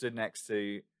him stood next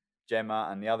to Gemma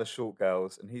and the other short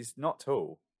girls, and he's not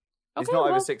tall. He's not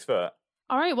over 6 foot.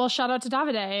 All right, well, shout out to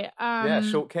Davide. Yeah,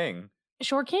 Short King.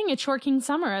 Short King. It's Short King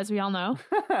summer, as we all know.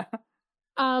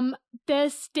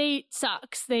 This date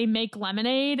sucks. They make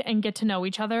lemonade and get to know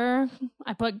each other.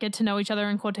 I put "get to know each other"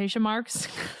 in quotation marks.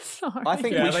 Sorry. I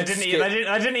think they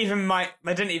didn't even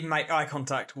make eye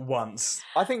contact once.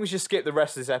 I think we should skip the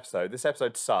rest of this episode. This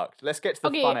episode sucked. Let's get to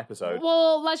the fun episode.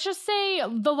 Well, let's just say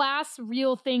the last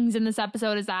real things in this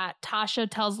episode is that Tasha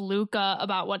tells Luca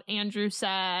about what Andrew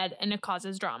said, and it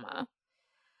causes drama.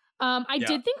 I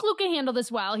did think Luca handled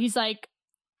this well. He's like,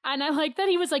 and I like that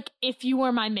he was like, if you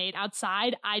were my mate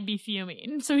outside, I'd be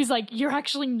fuming. So he's like, you're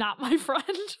actually not my friend.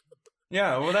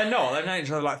 Yeah, well, they're not. They've known each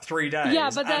other like 3 days.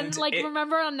 Yeah, but then,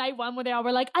 remember on night one where they all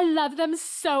were like, I love them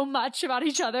so much about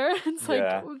each other?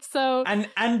 It's so... And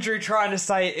Andrew trying to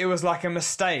say it was like a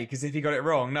mistake as if he got it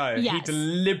wrong. No, Yes. he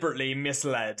deliberately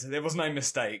misled. There was no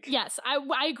mistake. Yes,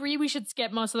 I agree we should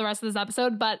skip most of the rest of this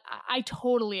episode, but I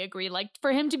totally agree. Like,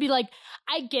 for him to be like,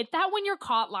 I get that when you're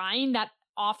caught lying, that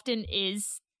often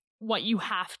is what you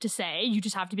have to say. You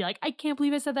just have to be like, I can't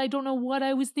believe I said that. I don't know what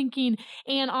I was thinking.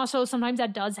 And also sometimes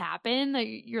that does happen.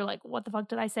 You're like, what the fuck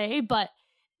did I say? But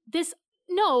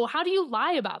how do you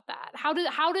lie about that? How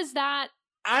does that...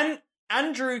 And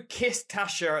Andrew kissed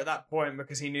Tasha at that point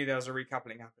because he knew there was a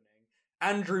recoupling happening.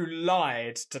 Andrew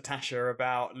lied to Tasha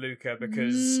about Luca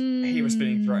because he was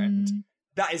feeling threatened.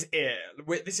 That is it.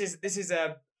 This is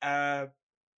a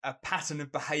pattern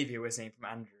of behaviour we're seeing from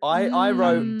Andrew. I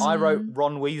wrote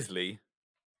Ron Weasley.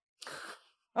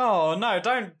 Oh no!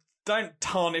 Don't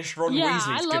tarnish Ron Weasley's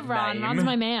I love good Ron. name. Ron's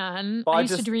my man. But I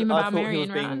used to dream about marrying he was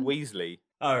Ron. being Weasley.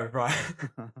 Oh right.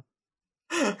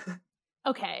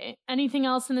 Okay. Anything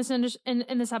else in this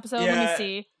episode? Let me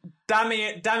see.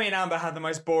 Dami and Amber had the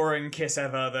most boring kiss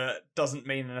ever that doesn't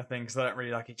mean anything because they don't really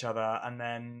like each other. And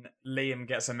then Liam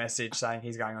gets a message saying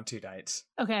he's going on 2 dates.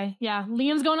 Okay. Yeah.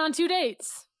 Liam's going on 2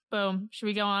 dates. Boom. Should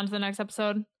we go on to the next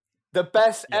episode? The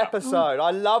best episode. I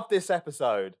love this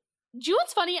episode. Do you know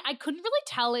what's funny? I couldn't really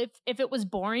tell if it was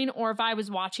boring or if I was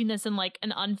watching this in like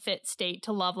an unfit state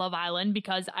to love Love Island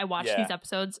because I watched these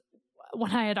episodes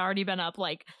when I had already been up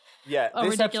like a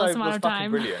ridiculous amount of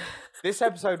time. Brilliant. This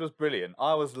episode was brilliant.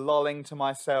 I was lolling to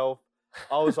myself.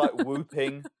 I was like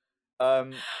whooping.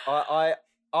 I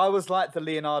was like the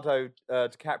Leonardo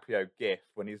DiCaprio gif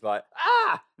when he's like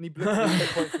and he blew the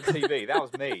points for TV. That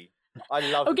was me. I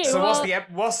love it. So what's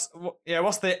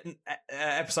the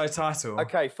episode title?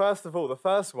 Okay, first of all, the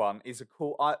first one is a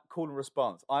call and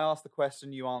response. I ask the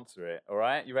question, you answer it. All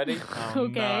right, you ready?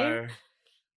 Okay. No.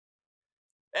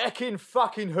 Ekin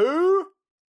fucking who?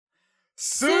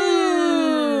 Sue!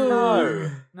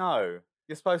 No.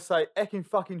 You're supposed to say Ekin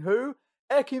fucking who?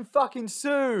 Ekin fucking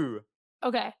Sue.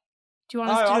 Okay. Do you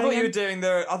want us to do I it thought again?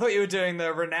 you were doing the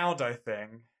Ronaldo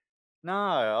thing. No,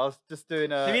 I was just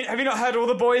doing a... Have you not heard all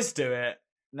the boys do it?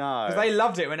 No. Because they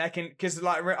loved it when Ekin... Because,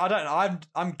 like, I don't know,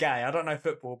 I'm gay, I don't know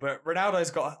football, but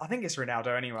Ronaldo's got... I think it's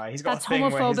Ronaldo anyway. He's got That's a thing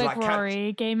where he's homophobic, like...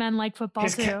 Rory. Gay men like football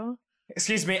too.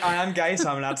 Excuse me, I am gay, so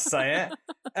I'm allowed to say it.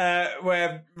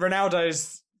 Where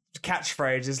Ronaldo's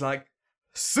catchphrase is like,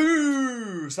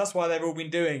 Sue! So that's why they've all been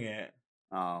doing it.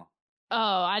 Oh.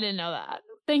 Oh, I didn't know that.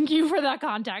 Thank you for that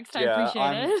context. I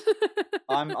appreciate it.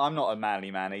 I'm not a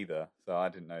manly man either, so I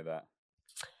didn't know that.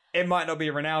 It might not be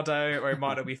Ronaldo or it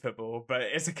might not be football, but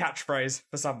it's a catchphrase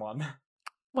for someone.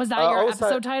 Was that your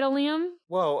episode title, Liam?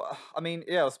 Well, I mean,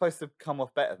 yeah, I was supposed to come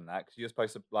off better than that because you're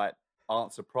supposed to like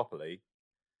answer properly.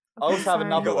 I also have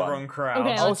another You got one. the wrong crowd.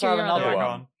 Okay, I also have another one.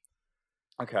 On.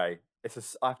 Okay,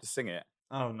 I have to sing it.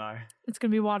 Oh no. It's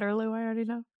gonna be Waterloo. I already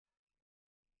know.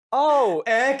 Oh,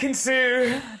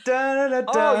 Ekin-Su.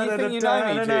 Oh, you think you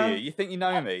know me, do you? You think you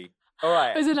know me? All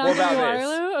right. Is it not what gonna about be this?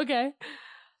 Waterloo? Okay.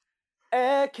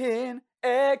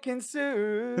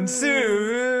 Ekin-Su. And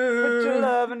Sue. Put your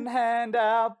loving hand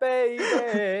out,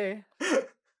 baby.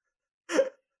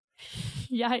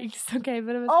 Yikes. Okay,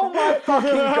 but it was Oh my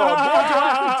fucking God.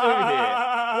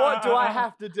 What do I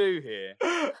have to do here?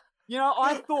 You know,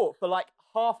 I thought for like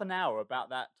half an hour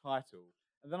about that title.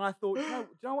 And then I thought, do you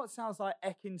know what sounds like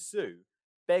Ekin-Su?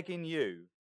 Begging you.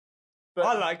 But,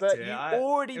 I liked but it. you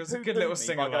already it was a good poo-pooed little me by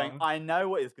sing-along. going, I know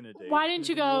what it's going to do. Why didn't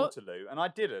you go- Waterloo, and I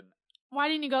didn't. Why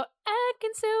didn't you go,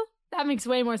 Ekin-Su? That makes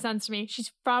way more sense to me.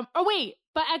 She's from... Oh, wait.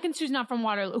 But Ekin-Su's not from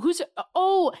Waterloo. Who's...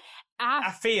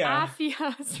 Afia.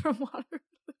 Afia's from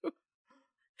Waterloo.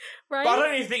 Right? But I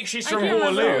don't even think she's from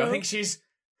Waterloo. I think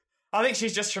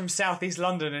she's just from Southeast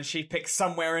London and she picked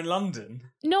somewhere in London.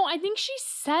 No, I think she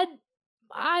said...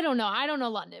 I don't know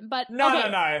London, but...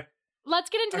 No.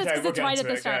 Let's get into this because we'll it's right at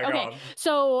the start. Go Okay, on.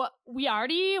 so we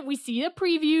see the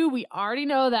preview. We already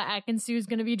know that Ekin-Su is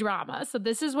going to be drama. So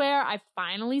this is where I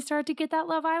finally start to get that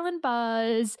Love Island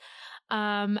buzz.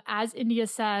 As India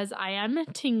says, I am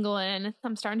tingling.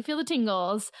 I'm starting to feel the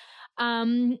tingles.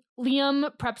 Liam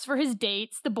preps for his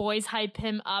dates. The boys hype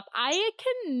him up. I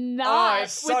cannot. Oh,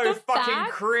 it's so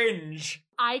fucking cringe.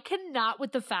 I cannot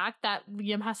with the fact that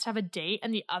Liam has to have a date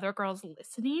and the other girl's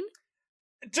listening.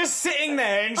 Just sitting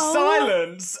there in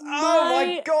silence. Oh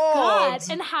my God.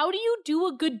 And how do you do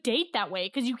a good date that way?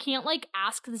 Because you can't like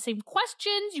ask the same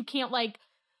questions. You can't like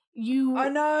I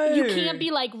know. You can't be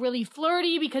like really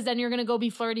flirty because then you're gonna go be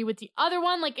flirty with the other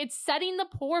one. Like it's setting the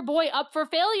poor boy up for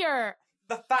failure.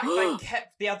 The fact they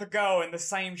kept the other girl in the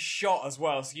same shot as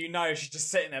well, so you know she's just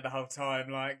sitting there the whole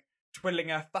time, like twiddling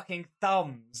her fucking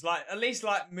thumbs. Like, at least,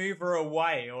 like, move her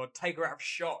away or take her out of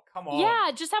shot. Come on.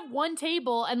 Yeah, just have one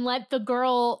table and let the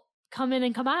girl come in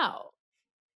and come out.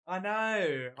 I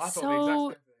know. I thought the exact same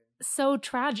thing. So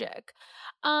tragic.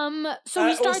 So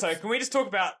we start... Also, can we just talk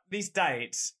about these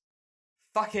dates?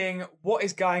 Fucking, what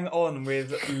is going on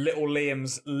with little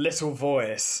Liam's little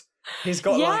voice? He's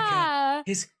got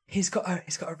He's got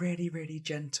a really, really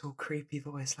gentle, creepy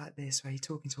voice like this where he's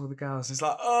talking to all the girls. It's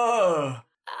like, oh.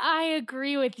 I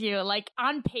agree with you. Like,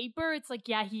 on paper, it's like,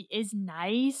 yeah, he is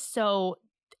nice, so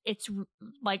it's,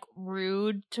 like,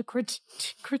 rude to critique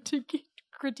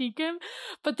him,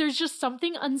 but there's just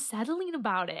something unsettling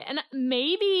about it. And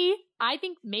I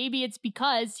think maybe it's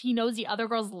because he knows the other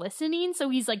girl's listening, so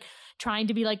he's, like, trying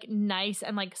to be, like, nice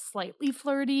and, like, slightly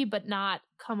flirty, but not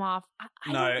come off,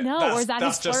 I don't know, or is that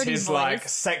his flirty voice? That's just his, like,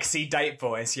 sexy date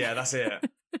voice. Yeah, that's it.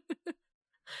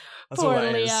 That's Poor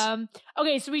Liam.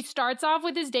 Okay, so he starts off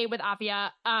with his date with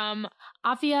Afia.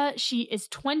 Afia, she is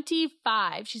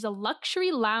 25. She's a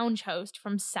luxury lounge host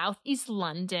from Southeast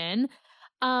London.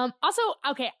 Also,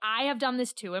 okay, I have done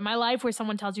this too in my life where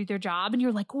someone tells you their job and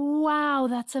you're like, wow,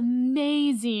 that's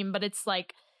amazing. But it's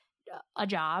like a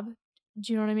job.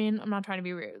 Do you know what I mean? I'm not trying to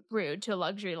be rude to a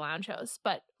luxury lounge host.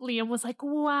 But Liam was like,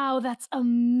 wow, that's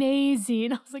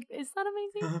amazing. I was like, is that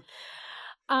amazing?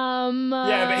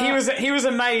 Yeah, but he was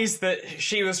amazed that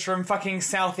she was from fucking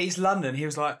Southeast London. He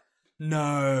was like,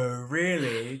 no,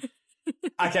 really?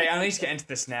 Okay, I need to get into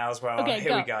this now as well. Okay,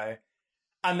 Here we go.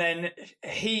 And then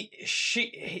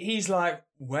he's like,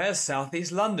 where's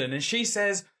Southeast London? And she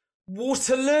says,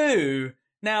 Waterloo.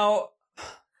 Now,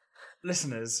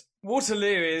 listeners,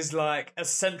 Waterloo is like as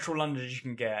central London as you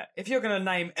can get. If you're going to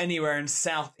name anywhere in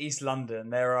Southeast London,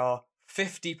 there are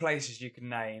 50 places you can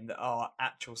name that are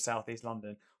actual Southeast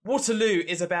London. Waterloo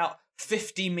is about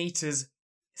 50 metres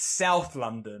South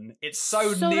London. It's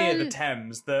so near the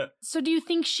Thames that... So do you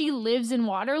think she lives in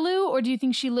Waterloo or do you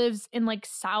think she lives in like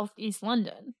Southeast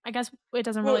London? I guess it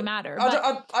doesn't really matter.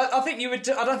 But... I think you would.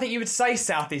 I don't think you would say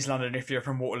Southeast London if you're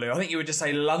from Waterloo. I think you would just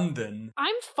say London.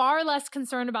 I'm far less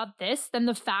concerned about this than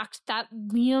the fact that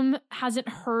Liam hasn't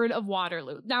heard of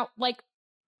Waterloo. Now, like,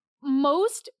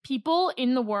 most people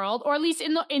in the world, or at least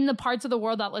in the parts of the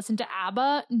world that listen to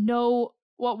ABBA, know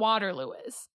what Waterloo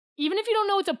is. Even if you don't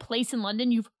know it's a place in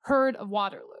London, you've heard of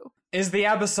Waterloo. Is the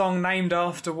ABBA song named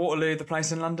after Waterloo, the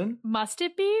place in London? Must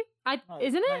it be?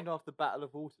 Isn't it? Named after the Battle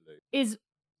of Waterloo. Is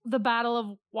the Battle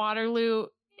of Waterloo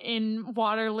in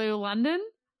Waterloo, London?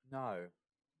 No.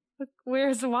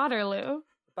 Where's Waterloo?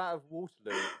 The Battle of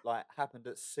Waterloo, like, happened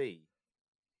at sea.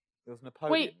 It was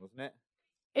Napoleon, wasn't it?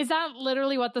 Is that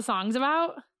literally what the song's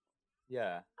about?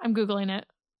 Yeah. I'm Googling it.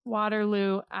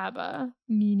 Waterloo, ABBA,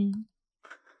 meaning.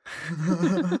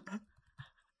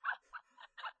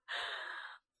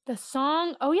 The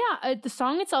song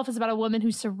itself is about a woman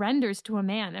who surrenders to a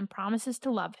man and promises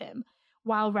to love him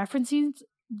while referencing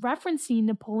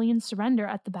Napoleon's surrender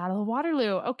at the Battle of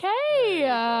Waterloo. Okay.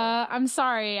 I'm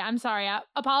sorry.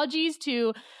 Apologies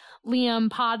to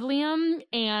Pod Liam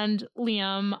and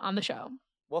Liam on the show.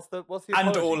 What's the apology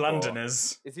and all for?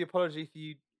 Londoners. Is the apology for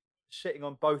you shitting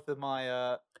on both of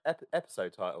my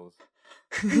episode titles?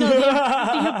 No,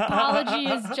 the apology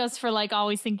is just for like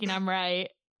always thinking I'm right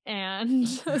and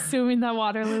assuming that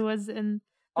Waterloo was in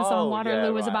the song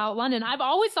Waterloo was about London. I've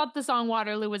always thought the song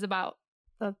Waterloo was about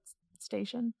the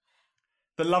station.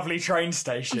 The lovely train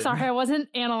station. I'm sorry, I wasn't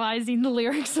analyzing the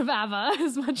lyrics of ABBA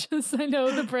as much as I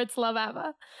know the Brits love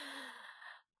ABBA.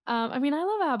 I mean, I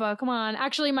love ABBA. Come on.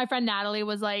 Actually, my friend Natalie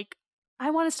was like, I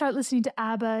want to start listening to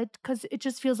ABBA because it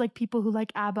just feels like people who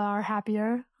like ABBA are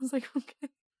happier. I was like, okay.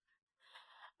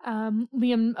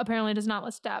 Liam apparently does not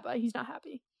listen to ABBA. He's not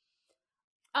happy.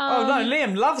 Oh no,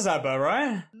 Liam loves ABBA,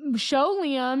 right? Show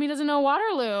Liam. He doesn't know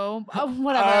Waterloo.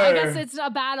 Whatever. I guess it's a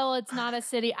battle. It's not a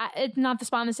city. It's not the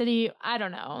spawn of the city. I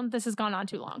don't know. This has gone on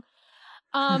too long.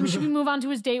 Should we move on to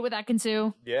his date with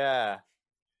Ekin-Su? Yeah.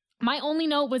 My only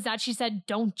note was that she said,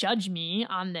 "Don't judge me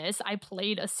on this. I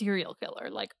played a serial killer."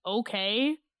 Like,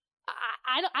 okay.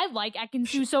 I like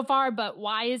Ekin-Su so far, but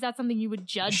why is that something you would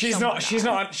judge? She's not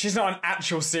an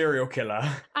actual serial killer.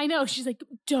 I know. She's like,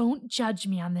 "Don't judge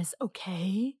me on this,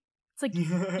 okay?" It's like,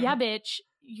 yeah, bitch,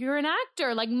 you're an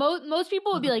actor. Like most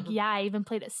people would be like, "Yeah, I even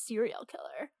played a serial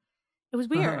killer." It was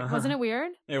weird, wasn't it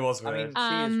weird? It was weird.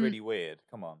 I mean, she is really weird.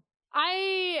 Come on.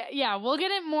 We'll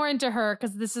get it more into her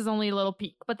because this is only a little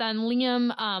peek. But then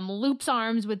Liam loops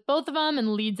arms with both of them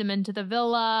and leads them into the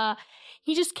villa.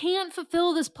 He just can't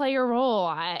fulfill this player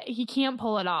role. He can't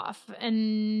pull it off.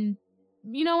 And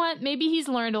you know what? Maybe he's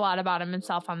learned a lot about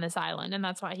himself on this island, and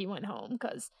that's why he went home,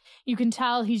 because you can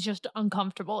tell he's just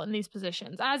uncomfortable in these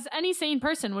positions. As any sane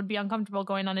person would be uncomfortable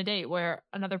going on a date where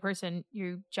another person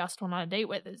you just went on a date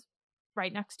with is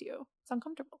right next to you. It's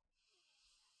uncomfortable.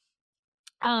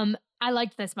 I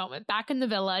liked this moment. Back in the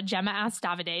villa, Gemma asked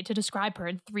Davide to describe her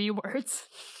in 3 words.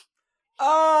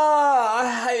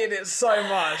 I hated it so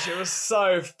much. It was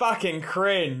so fucking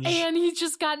cringe. And he's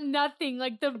just got nothing.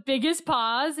 Like the biggest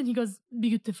pause, and he goes,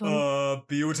 "Beautiful."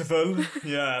 Beautiful.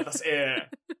 Yeah, that's it.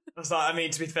 That's like, I mean,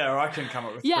 to be fair, I couldn't come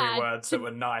up with 3 words that were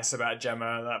nice about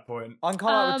Gemma at that point. I can come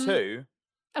up with 2.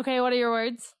 Okay, what are your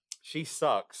words? She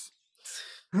sucks.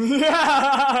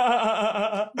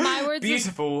 My words.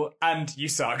 Beautiful and you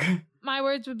suck. My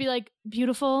words would be like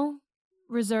beautiful,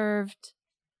 reserved,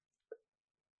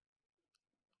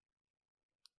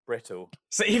 brittle.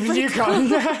 So even you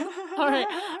can't. All right.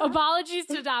 Apologies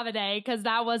to Davide because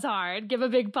that was hard. Give a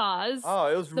big pause. Oh,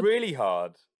 it was really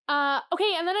hard.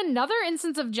 Okay, and then another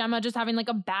instance of Gemma just having like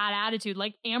a bad attitude.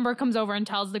 Like Amber comes over and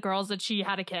tells the girls that she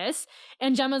had a kiss,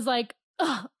 and Gemma's like,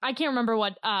 ugh, I can't remember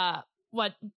what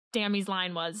Dammy's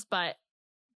line was, but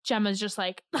Gemma's just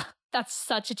like, that's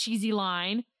such a cheesy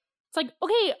line. It's like,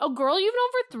 okay, a girl you've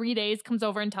known for 3 days comes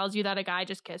over and tells you that a guy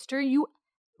just kissed her.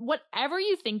 Whatever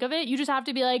you think of it, you just have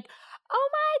to be like, oh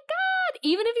my God.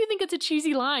 Even if you think it's a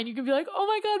cheesy line, you can be like, oh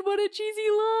my God, what a cheesy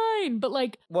line. But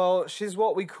like, well, she's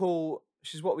what we call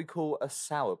a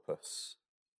sourpuss.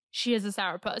 She is a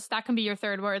sourpuss. That can be your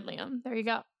 3rd word, Liam. There you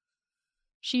go.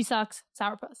 She sucks.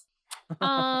 Sourpuss.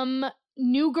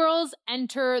 New girls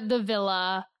enter the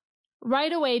villa.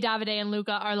 Right away, Davide and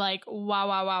Luca are like,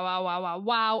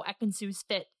 wow. Ekin-Su's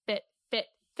fit.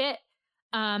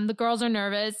 The girls are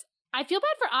nervous. I feel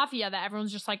bad for Afia that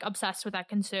everyone's just like obsessed with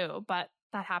Ekin-Su, but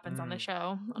that happens on the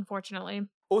show, unfortunately.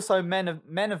 Also, men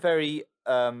are very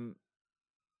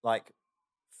like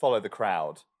follow the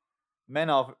crowd. Men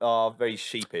are very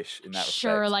sheepish in that respect.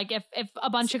 Sure, like if a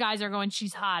bunch of guys are going,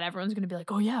 she's hot, everyone's going to be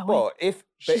like, oh yeah. Wait, well,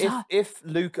 if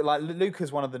Luca's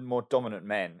one of the more dominant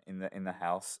men in the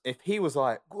house, if he was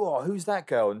like, whoa, who's that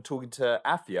girl, and talking to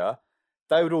Afia,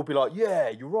 they would all be like, yeah,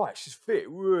 you're right, she's fit,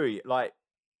 really. Like,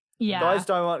 yeah, guys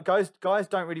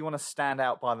don't really want to stand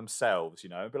out by themselves, you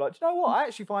know. Be like, do you know what? I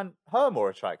actually find her more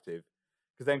attractive,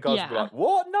 because then guys will be like,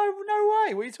 what? No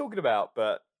way. What are you talking about?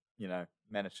 But you know,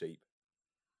 men are cheap.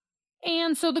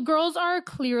 And so the girls are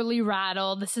clearly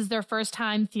rattled. This is their first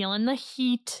time feeling the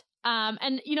heat.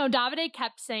 And, you know, Davide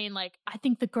kept saying, like, I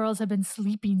think the girls have been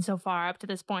sleeping so far up to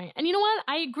this point. And you know what?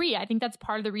 I agree. I think that's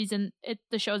part of the reason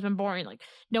the show's been boring. Like,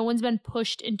 no one's been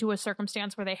pushed into a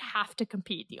circumstance where they have to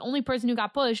compete. The only person who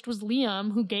got pushed was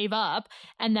Liam, who gave up.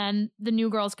 And then the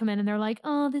new girls come in and they're like,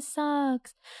 oh, this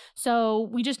sucks. So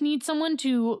we just need someone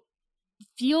to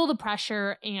feel the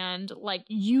pressure and like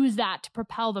use that to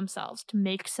propel themselves to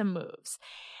make some moves.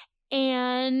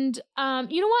 And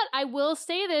you know what? I will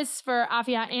say this for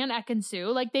Afia and Ekin-Su.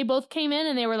 Like they both came in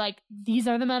and they were like, these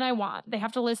are the men I want. They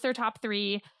have to list their top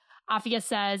 3. Afia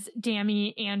says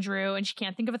Dammy, Andrew, and she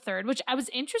can't think of a 3rd, which I was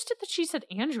interested that she said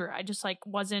Andrew. I just like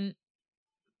wasn't.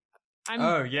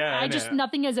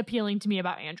 Nothing is appealing to me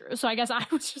about Andrew. So I guess I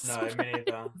was just surprised. Me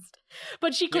neither.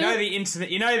 But she clearly...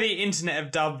 You know the internet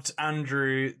have dubbed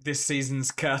Andrew this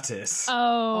season's Curtis.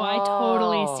 Oh, I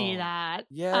totally see that.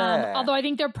 Yeah. Although I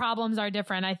think their problems are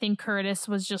different. I think Curtis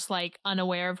was just like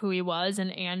unaware of who he was,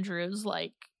 and Andrew's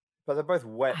like. But they're both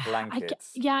wet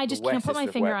blankets. I just can't put my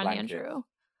finger on Andrew.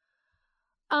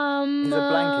 He's a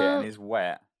blanket and he's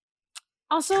wet.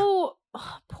 Also,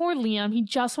 poor Liam. He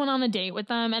just went on a date with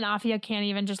them, and Afia can't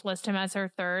even just list him as her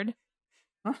 3rd.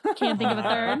 Can't think of a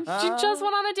 3rd. She just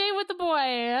went on a date with the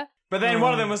boy. But then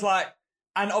one of them was like,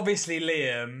 And obviously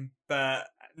Liam, but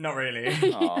not really.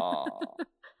 Aw.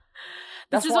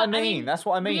 That's what I mean. That's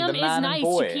what I mean. Liam The man is nice. and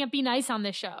boy. You can't be nice on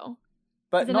this show.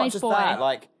 But He's a not nice just boy. that.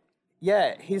 Like,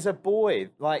 yeah, he's a boy.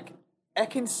 Like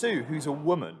Ekin-Su, who's a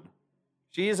woman.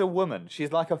 She is a woman.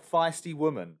 She's like a feisty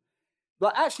woman.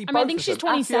 Like actually, I mean, I both think of she's them.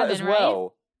 Afia 27, as right?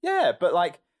 well. Yeah, but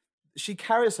like, she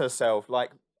carries herself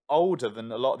like older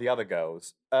than a lot of the other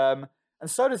girls. And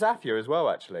so does Afia as well,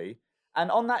 actually. And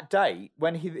on that date,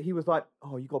 when he was like,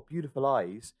 "Oh, you got beautiful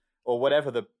eyes," or whatever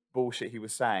the bullshit he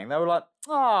was saying, they were like,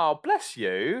 "Oh, bless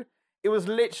you." It was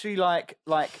literally like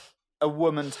a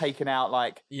woman taking out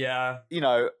like, Yeah. you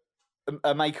know,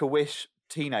 a Make-A-Wish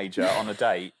teenager on a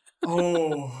date.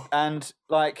 Oh. And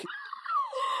like,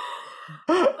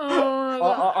 Oh,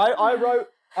 God.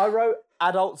 I wrote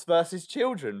adults versus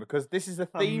children because this is a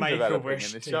theme developing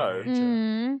Make-A-Wish in the show. teenager.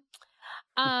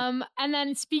 Mm. And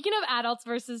then speaking of adults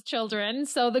versus children,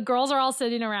 so the girls are all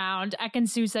sitting around.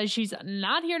 Ekin-Su says she's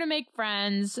not here to make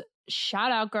friends.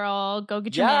 Shout out, girl. Go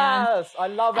get your man. Yes, I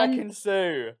love And-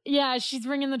 Ekin-Su. Yeah, she's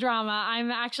bringing the drama.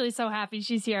 I'm actually so happy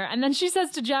she's here. And then she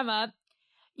says to Gemma,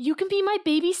 "You can be my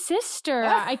baby sister.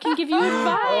 I can give you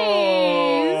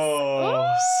advice."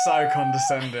 Oh, so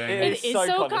condescending. It is so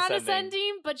condescending.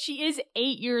 condescending, but she is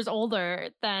 8 years older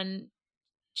than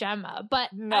Gemma.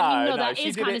 But No, I mean, no, no, that she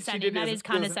is did it- she condescending. did it That as- is it was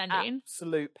an condescending.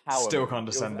 Absolute power. Still move.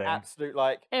 condescending. It was an absolute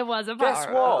like. It was a Guess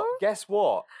power what? move. Guess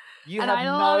what? You And have I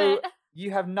love no. it.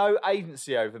 You have no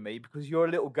agency over me because you're a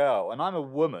little girl and I'm a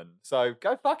woman. So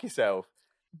go fuck yourself.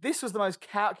 This was the most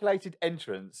calculated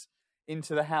entrance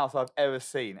into the house I've ever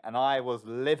seen, and I was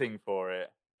living for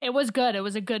it. It was good. It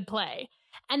was a good play.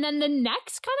 And then the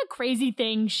next kind of crazy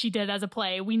thing she did as a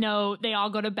play, we know they all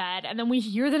go to bed, and then we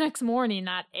hear the next morning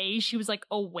that she was like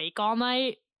awake all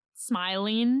night,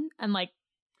 smiling and like,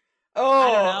 I don't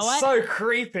know Oh, what. so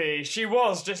creepy. She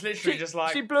was just literally just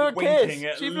like she blew a winking kiss.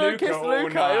 at She blew a Luca kiss to all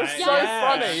Luca. It was night. so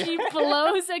Yeah. funny. she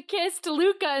blows a kiss to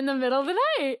Luca in the middle of the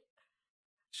night.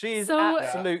 She is So-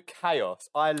 absolute chaos.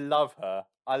 I love her.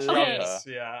 I love Okay. her.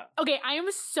 Yeah. Okay, I am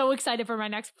so excited for my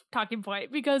next talking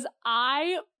point because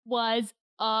I was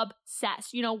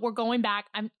obsessed. You know, we're going back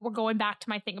to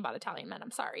my thing about Italian men.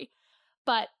 I'm sorry.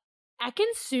 But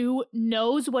Ekin-Su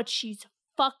knows what she's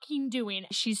fucking doing.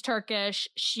 She's Turkish.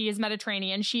 She is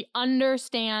Mediterranean. She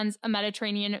understands a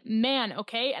Mediterranean man,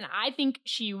 okay? And I think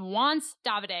she wants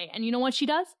Davide. And you know what she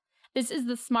does? This is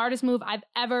the smartest move I've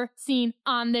ever seen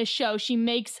on this show. She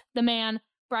makes the man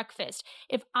breakfast.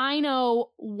 If I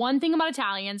know one thing about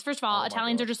Italians, first of all, Oh my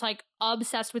Italians God. are just like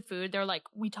obsessed with food. They're like,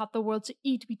 we taught the world to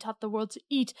eat. We taught the world to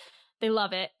eat. They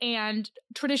love it. And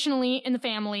traditionally in the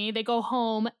family, they go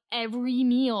home every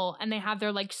meal and they have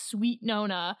their like sweet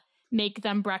nonna make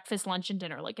them breakfast, lunch, and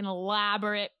dinner, like an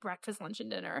elaborate breakfast, lunch, and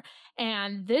dinner.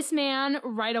 And this man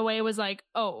right away was like,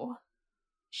 oh,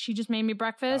 she just made me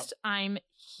breakfast. I'm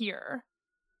here.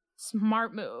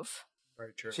 Smart move.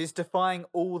 Very true. She's defying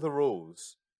all the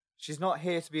rules. She's not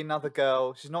here to be another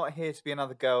girl. She's not here to be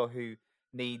another girl who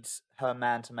needs her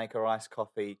man to make her iced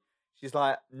coffee. She's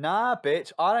like, nah,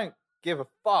 bitch, I don't give a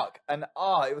fuck. And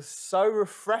it was so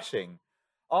refreshing.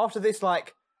 After this,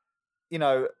 like, you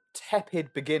know,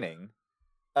 tepid beginning,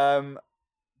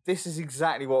 this is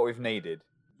exactly what we've needed.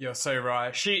 You're so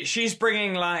right. She's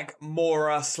bringing like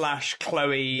Mora /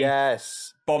 Chloe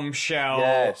Yes. bombshell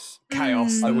Yes.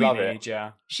 chaos Mm. that I we love need. it.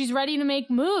 Yeah. She's ready to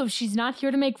make moves. She's not here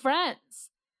to make friends.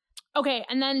 Okay,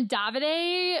 and then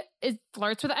Davide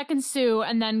flirts with Ekin-Su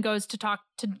and then goes to talk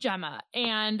to Gemma.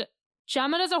 And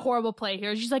Gemma does a horrible play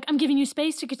here. She's like, I'm giving you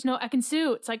space to get to know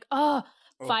Ekin-Su. It's like,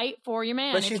 fight for your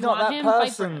man. But If she's you not want that him, fight for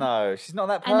person, him. though. She's not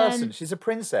that And then- person. She's a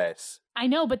princess. I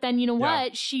know, but then you know Yeah.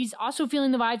 what? She's also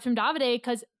feeling the vibes from Davide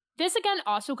because this again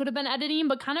also could have been editing,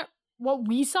 but kind of what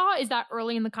we saw is that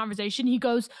early in the conversation, he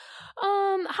goes,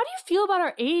 how do you feel about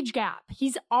our age gap?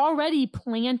 He's already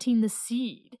planting the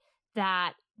seed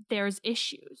that there's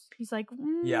issues. He's like,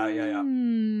 Yeah.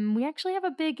 we actually have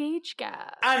a big age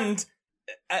gap. And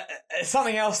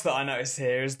something else that I noticed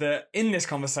here is that in this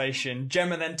conversation,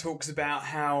 Gemma then talks about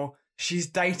how she's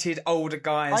dated older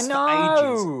guys I for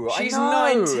know. ages. She's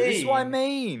I know. 19. This is what I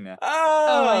mean.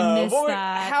 I missed what-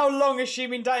 that. How long has she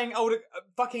been dating older?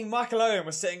 Fucking Michael Owen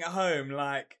was sitting at home,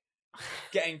 like,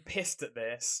 getting pissed at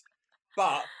this.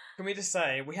 But can we just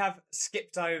say we have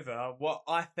skipped over what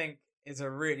I think is a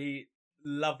really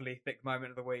lovely thick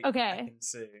moment of the week. Okay. I can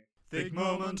see. Thick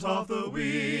moment of the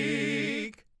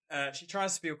week. She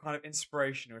tries to be kind of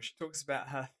inspirational. She talks about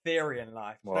her theory in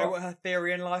life. Do you What? know what her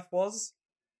theory in life was?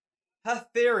 Her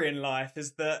theory in life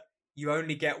is that you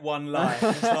only get one life.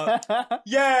 It's like,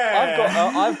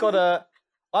 yeah.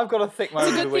 I've got a thick moment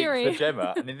of good the week theory. for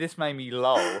Gemma, and this made me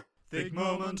lol. Thick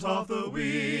moment of the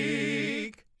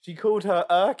week. She called her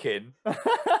Erkin.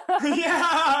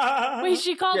 Yeah. Wait,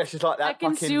 she called Yeah, she's like that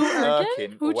Ekin fucking Su Erkin?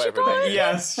 Erkin. Who'd or she whatever call her her? name is.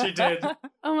 Yes, she did.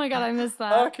 Oh my god, I missed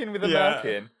that. Erkin with a Yeah.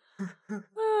 merkin.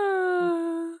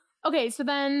 Okay, so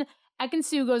then Ekin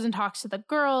Su goes and talks to the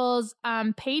girls.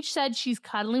 Paige said she's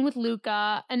cuddling with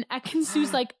Luca, and Ekin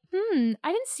Su's like, I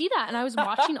didn't see that, and I was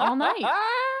watching all night.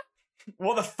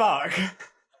 What the fuck?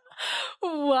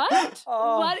 What?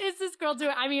 Oh. What is this girl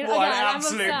doing? I mean, What again, an I'm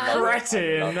absolute obsessed.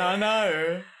 cretin. I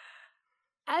know.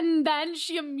 And then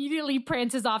she immediately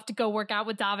prances off to go work out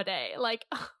with Davide. Like,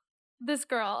 this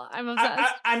girl, I'm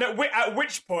obsessed. And at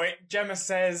which point, Gemma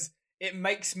says, it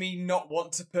makes me not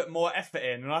want to put more effort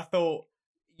in. And I thought,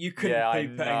 you couldn't Yeah, I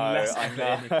be putting know, less I effort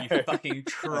in if know. you fucking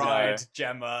tried,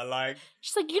 Gemma. Like,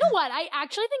 She's like, you know what? I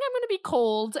actually think I'm going to be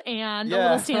cold and a Yeah.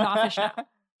 little standoffish now.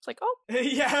 It's like, oh,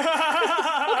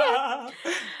 yeah.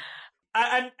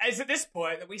 And it's at this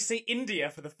point that we see India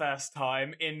for the first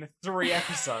time in 3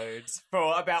 episodes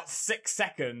for about 6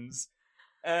 seconds.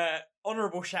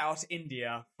 Honourable shout out to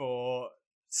India for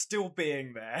still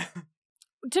being there.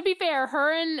 to be fair,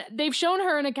 they've shown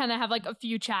her and kind of have like a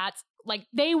few chats. Like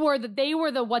they were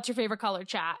the what's your favorite color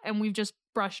chat, and we've just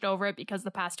brushed over it because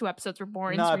the past 2 episodes were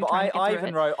boring. No, so we but tried to get I through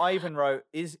even it. wrote,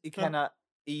 is Ikenna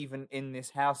even in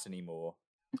this house anymore?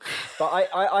 But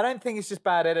I don't think it's just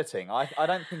bad editing. I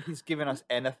don't think he's giving us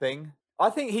anything. I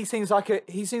think he seems like a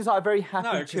very happy,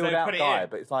 No, 'cause they chilled out put it guy. in.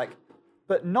 But it's like,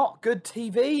 but not good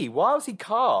TV. Why was he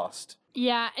cast?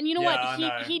 Yeah, and you know Yeah, I what?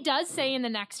 know. He does say in the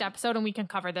next episode, and we can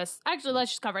cover this. Actually,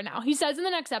 let's just cover it now. He says in the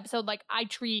next episode, like, I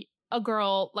treat a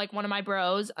girl like one of my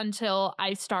bros until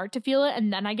I start to feel it,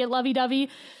 and then I get lovey-dovey.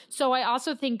 So I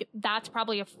also think that's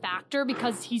probably a factor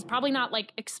because he's probably not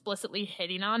like explicitly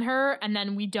hitting on her, and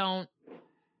then we don't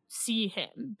see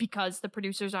him because the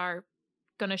producers are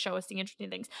gonna show us the interesting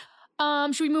things.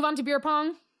 Should we move on to beer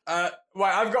pong? Right,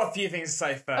 I've got a few things to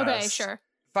say first. Okay, sure.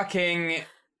 Fucking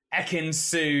Ekin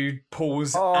Su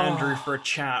pulls Oh, Andrew for a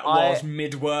chat whilst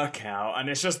mid-workout, and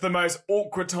it's just the most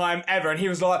awkward time ever. And he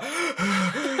was like,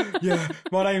 "Yeah,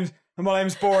 my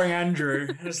name's Boring Andrew."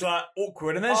 And it's like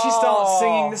awkward, and then she starts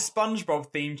singing the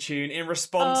SpongeBob theme tune in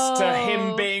response to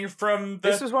him being from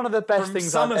the. This was one of the best from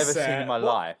things I've ever Somerset. seen in my What-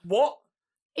 life. What?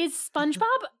 Is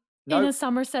SpongeBob in Nope. a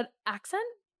Somerset accent?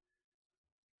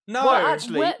 No. Well,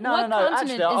 actually, what no. continent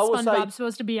Actually, I is will SpongeBob say,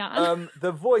 supposed to be on?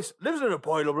 the voice lives in a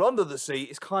boiler under the sea.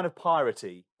 It's kind of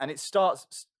piratey, and it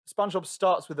starts. SpongeBob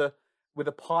starts with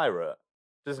a pirate,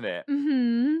 doesn't it?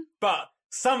 Mm-hmm. But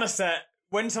Somerset.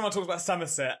 When someone talks about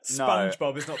Somerset, No,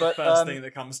 SpongeBob is not the but, first thing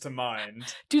that comes to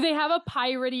mind. Do they have a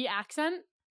piratey accent?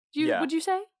 Yeah. Would you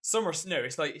say? Somerset. No,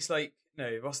 it's like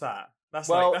no. What's that? That's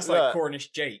Well, like look.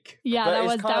 Cornish Jake. Yeah, But that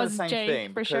it's was kind that of was the same Jake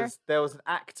thing for sure. because there was an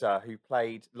actor who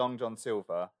played Long John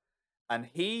Silver, and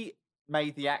he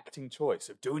made the acting choice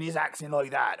of doing his accent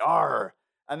like that. Arr!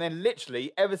 And then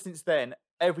literally ever since then,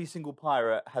 every single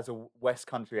pirate has a West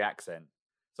Country accent.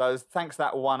 So it was thanks to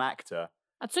that one actor.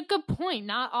 That's a good point.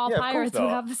 Not all Yeah, of course pirates who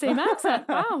not. have the same accent.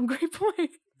 Wow, great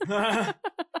point.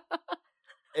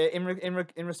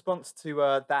 In response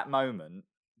to that moment,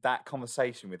 that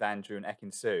conversation with Andrew and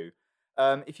Ekin Su,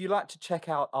 if you'd like to check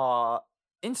out our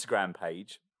Instagram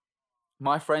page,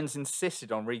 my friends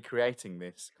insisted on recreating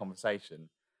this conversation.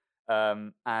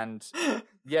 And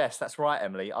yes, that's right,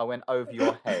 Emily. I went over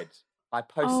your head. I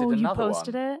posted another you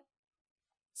posted one. it?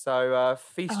 So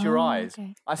feast your Oh, eyes.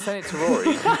 okay. I sent it to Rory.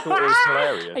 He thought it was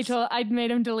hilarious. I'd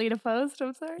made him delete a post.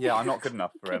 I'm sorry. Yeah, I'm not good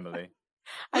enough for Emily.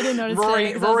 I didn't notice.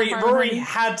 today 'cause I was Rory apartment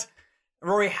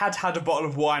had a bottle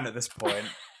of wine at this point.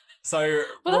 So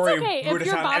Well, Rory that's okay. would If have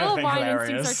your found bottle of anything wine hilarious.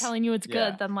 instincts are telling you it's Yeah.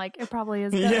 good, then like it probably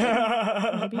is good.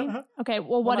 Yeah. Maybe. Okay.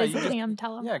 Well, what no, is you it, just- Liam?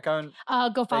 Tell him. Yeah, go and Go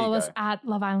There you follow us go. at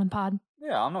Love Island Pod.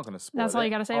 yeah, I'm not going to spoil That's all it.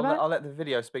 you gotta say I'll about it? I'll let the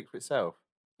video speak for itself.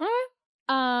 All right.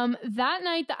 That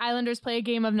night the Islanders play a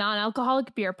game of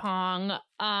non-alcoholic beer pong.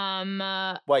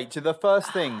 Wait, to the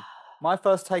first thing, my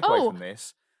first takeaway Oh. from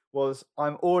this was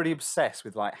I'm already obsessed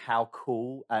with like how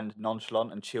cool and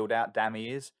nonchalant and chilled out Dammy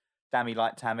is. Dammy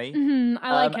like Tammy.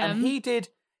 I like him. And he did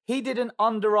an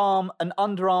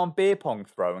underarm beer pong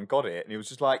throw and got it. And he was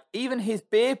just like, even his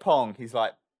beer pong,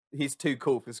 he's too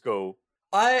cool for school.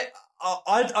 I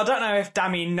don't know if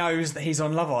Dammy knows that he's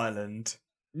on Love Island.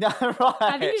 No, right.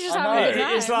 I think he's just I having a know. good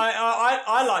time. It's like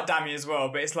I like Dammy as well,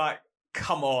 but it's like,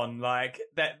 come on, like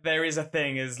that there is a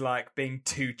thing as like being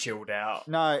too chilled out.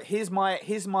 No, here's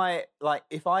my like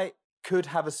if I could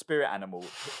have a spirit animal,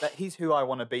 that he's who I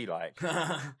want to be like.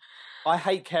 I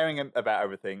hate caring about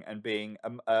everything and being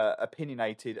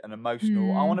opinionated and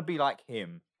emotional. I want to be like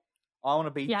him. I want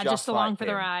to be yeah, just along like for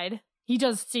the him. ride. He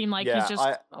does seem like he's just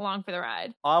along for the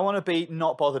ride. I want to be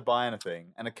not bothered by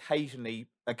anything and occasionally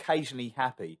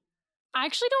happy. I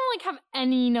actually don't like have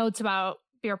any notes about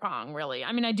beer pong, really.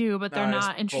 I mean, I do, but they're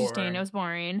not interesting. Boring. It was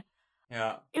boring.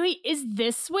 Yeah. Wait, is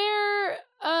this where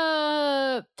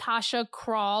Tasha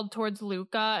crawled towards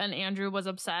Luca and Andrew was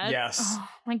upset? Yes. Oh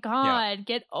my God,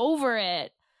 get over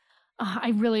it.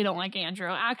 I really don't like Andrew.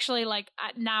 Actually, like,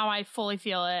 now I fully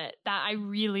feel it, that I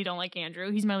really don't like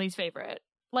Andrew. He's my least favorite.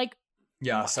 Like,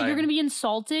 yeah, same. You're going to be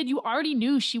insulted. You already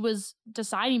knew she was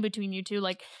deciding between you two.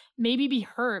 Like, maybe be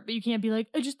hurt, but you can't be like,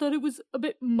 I just thought it was a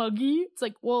bit muggy. It's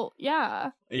like, well,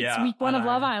 yeah. It's week 1 of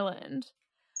Love Island.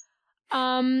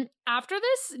 After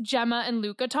this, Gemma and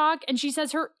Luca talk, and she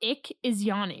says her ick is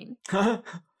yawning. Oh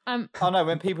no,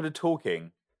 when people are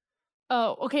talking.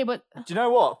 Oh, okay, but... Do you know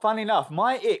what? Funny enough,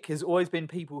 my ick has always been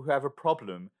people who have a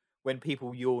problem when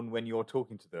people yawn when you're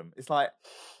talking to them. It's like,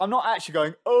 I'm not actually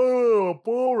going, oh,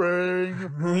 boring.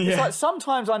 It's like,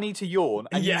 sometimes I need to yawn,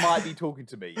 and you might be talking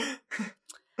to me.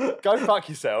 Go fuck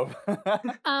yourself.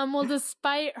 Well,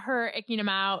 despite her icking him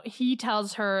out, he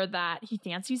tells her that he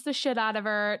fancies the shit out of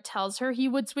her, tells her he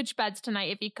would switch beds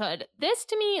tonight if he could. This,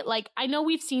 to me, like, I know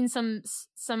we've seen some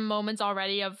moments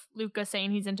already of Luca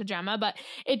saying he's into Gemma, but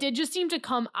it did just seem to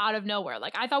come out of nowhere.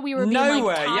 Like, I thought we were being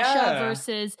like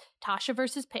Tasha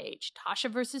versus Paige.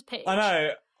 Tasha versus Paige. I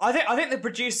know. I think the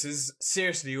producers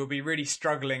seriously will be really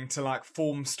struggling to like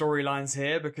form storylines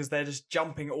here because they're just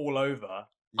jumping all over.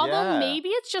 Although maybe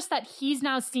it's just that he's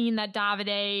now seen that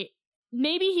Davide,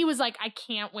 maybe he was like, I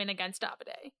can't win against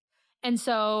Davide. And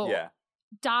so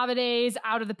Davide's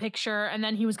out of the picture. And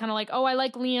then he was kind of like, oh, I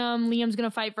like Liam. Liam's going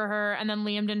to fight for her. And then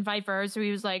Liam didn't fight for her. So he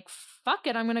was like, fuck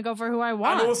it. I'm going to go for who I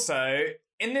want. And also,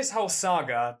 in this whole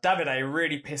saga, Davide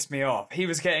really pissed me off.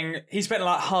 He spent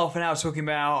like half an hour talking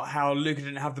about how Luca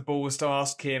didn't have the balls to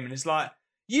ask him. And it's like,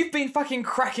 you've been fucking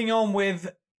cracking on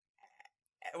with,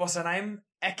 what's her name?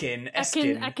 Ekin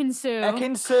Sue.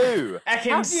 How do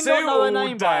you Sue not know her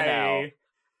name by now?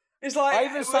 It's like, I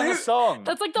even sang a song.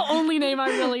 That's like the only name I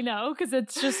really know because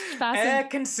it's just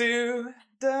fascinating. Ekin Sue.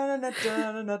 Ekin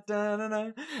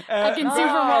Sue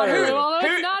from Waterloo, although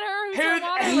it's not her who's from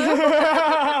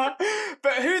Waterloo.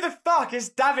 But who the fuck is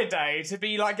Davide to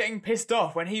be like getting pissed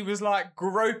off when he was like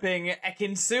groping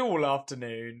Ekin Sue all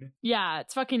afternoon? Yeah,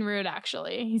 it's fucking rude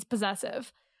actually. He's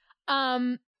possessive.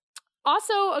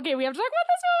 Also, okay, we have to talk about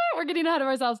this moment. We're getting ahead of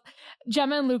ourselves.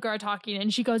 Gemma and Luca are talking,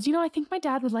 and she goes, I think my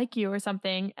dad would like you or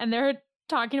something. And they're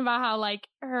talking about how, like,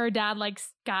 her dad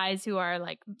likes guys who are,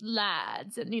 like,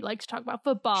 lads, and he likes to talk about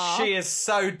football. She is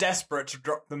so desperate to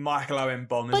drop the Michael Owen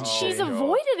bomb, but she's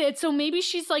avoided it, so maybe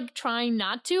she's, like, trying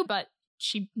not to, but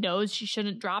she knows she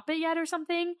shouldn't drop it yet or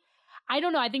something. I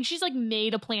don't know. I think she's, like,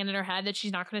 made a plan in her head that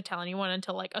she's not going to tell anyone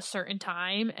until, like, a certain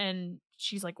time, and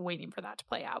she's, like, waiting for that to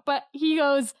play out. But he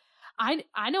goes...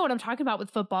 I know what I'm talking about with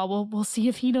football. We'll see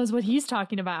if he knows what he's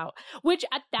talking about. Which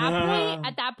at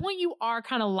that point, you are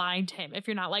kind of lying to him if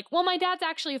you're not like, well, my dad's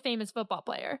actually a famous football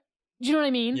player. Do you know what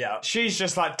I mean? Yeah, she's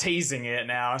just like teasing it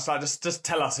now. It's like just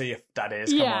tell us who your dad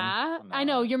is. Come on. I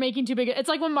know you're making too big. It's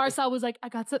like when Marcel was like,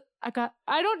 Did you watch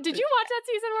that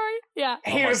season, Rory? Yeah.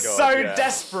 He was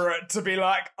desperate to be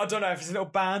like, I don't know if it's a little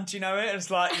band. Do you know it?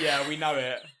 It's like, yeah, we know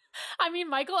it. I mean,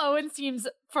 Michael Owen seems,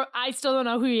 I still don't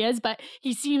know who he is, but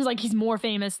he seems like he's more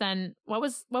famous than, what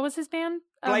was his band?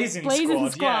 Blazing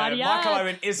Squad. Yeah. Michael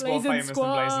Owen is more famous than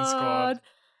Blazing Squad.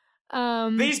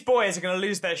 These boys are going to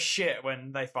lose their shit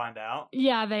when they find out.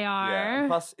 Yeah, they are. Yeah.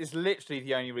 Plus, it's literally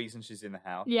the only reason she's in the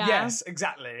house. Yeah. Yes,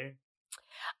 exactly.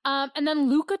 And then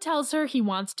Luca tells her he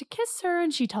wants to kiss her,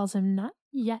 and she tells him not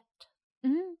yet.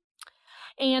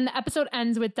 And the episode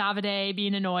ends with Davide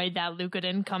being annoyed that Luca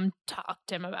didn't come talk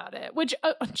to him about it. Which,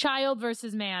 child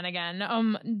versus man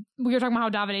again. We were talking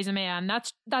about how Davide's a man.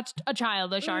 That's a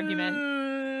childish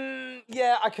argument.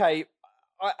 Yeah, okay.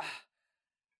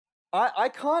 I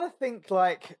kind of think,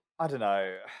 like, I don't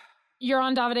know. You're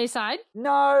on Davide's side?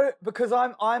 No, because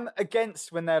I'm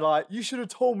against when they're like, you should have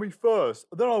told me first.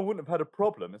 Then I wouldn't have had a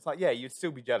problem. It's like, yeah, you'd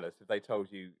still be jealous if they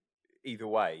told you either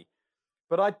way.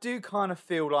 But I do kind of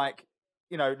feel like,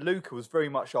 Luca was very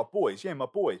much our boys. Yeah, my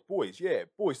boys. Yeah,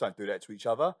 boys don't do that to each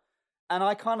other. And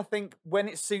I kind of think when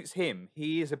it suits him,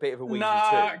 he is a bit of a weasel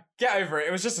too. Get over it.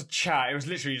 It was just a chat. It was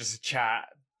literally just a chat.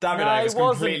 Davide was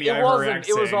completely overreacting.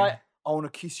 It was like, I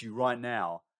want to kiss you right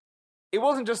now. It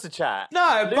wasn't just a chat.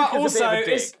 No, Luca's but also a bit of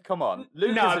a dick. Come on,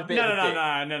 Luca's a bit of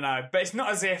a dick. No. But it's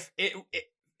not as if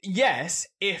yes,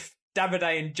 if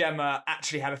Davide and Gemma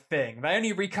actually had a thing. They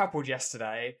only recoupled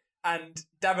yesterday, and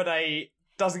Davide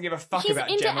doesn't give a fuck about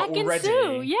Gemma already.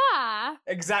 Sue, yeah.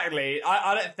 Exactly.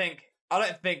 I don't think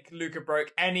Luca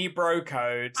broke any bro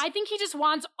code. I think he just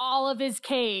wants all of his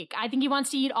cake. I think he wants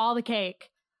to eat all the cake.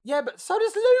 Yeah, but so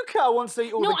does Luca wants to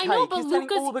eat all the cake. I know, but he's telling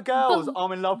all the girls,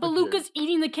 I'm in love with you. But Luca's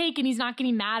eating the cake and he's not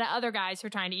getting mad at other guys for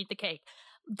trying to eat the cake.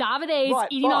 Davide's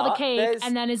eating all the cake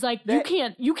and then is like,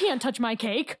 you can't touch my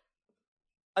cake.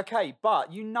 Okay,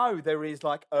 but you know there is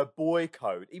like a boy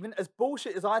code. Even as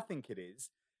bullshit as I think it is,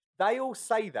 they all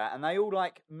say that and they all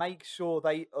like make sure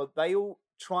they all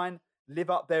try and live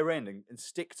up their end and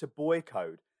stick to boy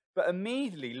code. But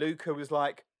immediately Luca was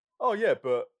like, oh yeah,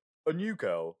 but a new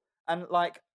girl. And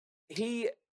like,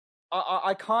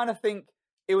 I kind of think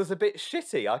it was a bit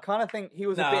shitty. I kind of think he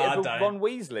was a bit of a Ron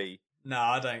Weasley. No,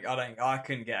 I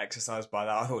couldn't get exercised by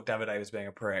that. I thought Davide was being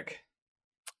a prick.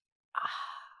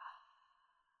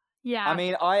 Yeah. I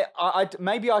mean,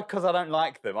 maybe because I don't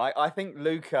like them. I think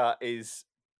Luca is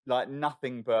like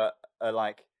nothing but a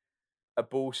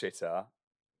bullshitter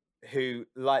who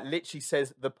like literally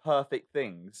says the perfect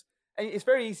things. And it's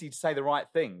very easy to say the right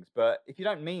things, but if you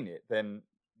don't mean it, then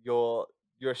you're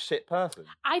a shit person.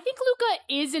 I think Luca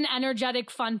is an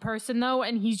energetic, fun person though,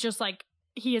 and he's just like,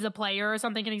 he is a player or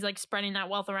something and he's like spreading that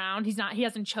wealth around. He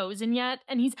hasn't chosen yet.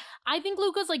 And I think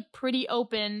Luca's like pretty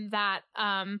open that,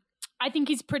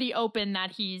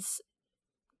 he's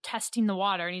testing the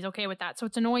water and he's okay with that. So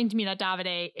it's annoying to me that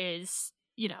Davide is,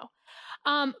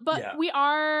 but yeah. we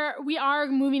are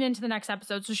moving into the next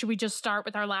episode. So should we just start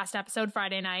with our last episode,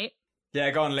 Friday night? Yeah,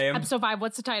 go on, Liam. Episode 5,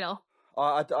 what's the title?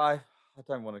 I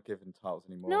don't want to give them titles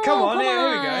anymore. No, come on. Here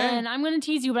we go. I'm going to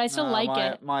tease you, but I still like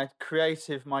it. My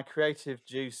creative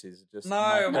juices are just...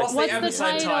 No, what's the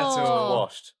episode title?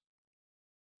 Washed.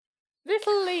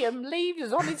 Little Liam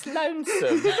leaves on his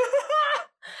lonesome.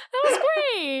 That was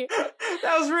great.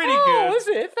 That was really good. Was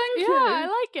it? Thank you. Yeah, I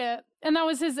like it. And that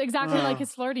was exactly like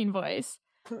his flirting voice.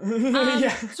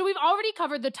 Yeah. So we've already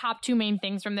covered the top 2 main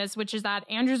things from this, which is that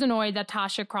Andrew's annoyed that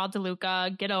Tasha crawled to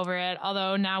Luca. Get over it.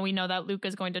 Although now we know that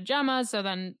Luca's going to Gemma, so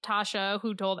then Tasha,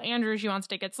 who told Andrew she wants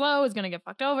to take it slow, is going to get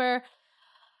fucked over.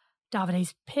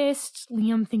 Davide's pissed.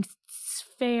 Liam thinks it's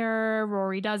fair.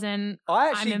 Rory doesn't.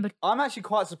 I'm actually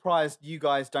quite surprised you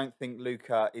guys don't think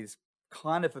Luca is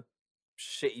kind of a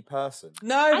shitty person.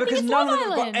 No, because none of them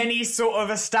have got any sort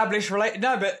of established relation.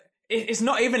 No, but it's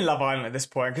not even Love Island at this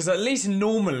point, because at least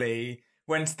normally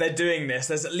when they're doing this,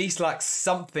 there's at least like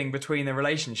something between the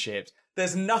relationships.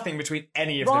 There's nothing between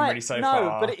any of them really so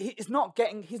far. No, but he's not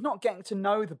getting to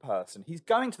know the person. He's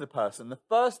going to the person. The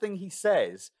first thing he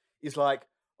says is like,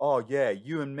 oh yeah,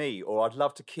 you and me, or I'd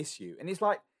love to kiss you. And it's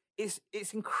like, it's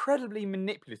incredibly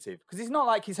manipulative, because it's not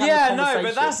like he's having a conversation. Yeah, no,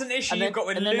 but that's an issue you've got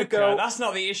with Luca. That's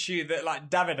not the issue that like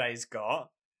Davide's got.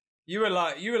 You were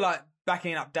like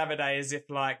backing up Davide as if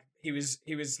like he was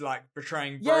like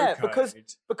betraying bro code.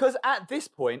 because at this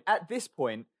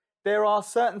point there are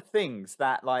certain things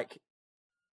that like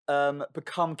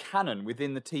become canon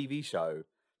within the TV show,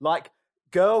 like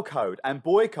girl code and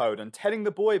boy code and telling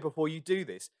the boy before you do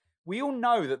this. We all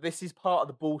know that this is part of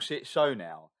the bullshit show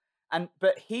now,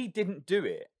 but he didn't do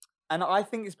it, and I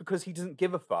think it's because he doesn't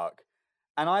give a fuck,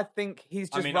 and I think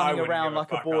he's just running around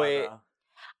like a boy. Either.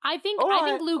 I think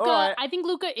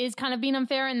Luca is kind of being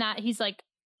unfair in that he's like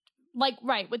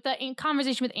right with the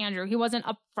conversation with Andrew, he wasn't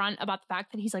upfront about the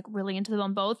fact that he's like really into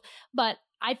them both. But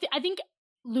I think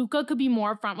Luca could be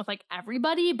more upfront with like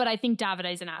everybody. But I think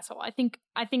Davide's an asshole. I think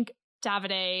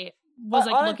Davide was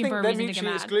like looking for a reason to get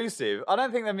mad. Exclusive. I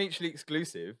don't think they're mutually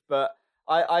exclusive. But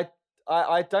I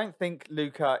don't think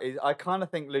Luca is. I kind of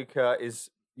think Luca is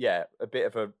a bit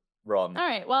of a Ron. All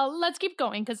right, well, let's keep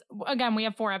going because, again, we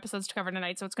have 4 episodes to cover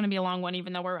tonight, so it's going to be a long one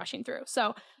even though we're rushing through.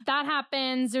 So that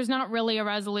happens. There's not really a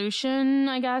resolution,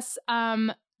 I guess.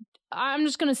 I'm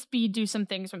just going to speed do some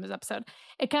things from this episode.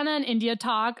 Ikenna and India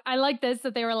talk. I like this,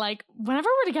 that they were like, whenever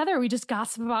we're together, we just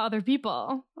gossip about other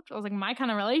people, which was like my kind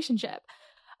of relationship.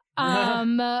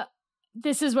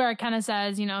 This is where Ikenna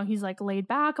says, he's like laid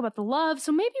back about the love,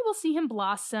 so maybe we'll see him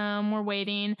blossom. We're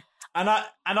waiting. And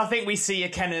I think we see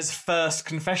Ikenna's first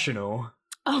confessional.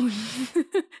 Oh,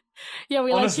 yeah,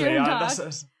 we honestly, like hearing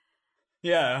talk.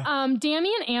 Yeah. Dami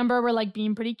and Amber were like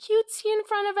being pretty cutesy in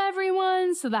front of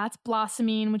everyone, so that's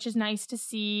blossoming, which is nice to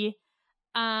see.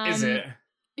 Is it?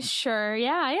 Sure.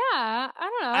 Yeah. I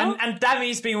don't know. And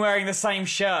Dami's been wearing the same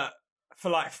shirt for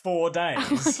like 4 days.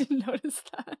 I didn't notice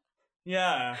that.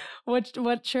 Yeah.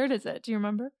 What shirt is it? Do you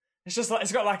remember? It's just like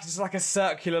it's got like just like a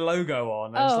circular logo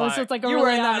on. So it's like a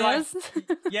really obvious.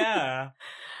 Yeah.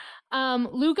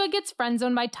 Luca gets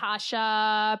friend-zoned by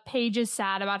Tasha. Paige is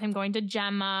sad about him going to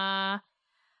Gemma.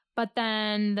 But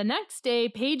then the next day,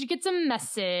 Paige gets a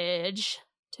message.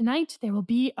 Tonight, there will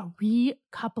be a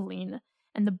recoupling.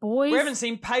 And the boys... We haven't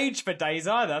seen Paige for days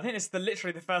either. I think it's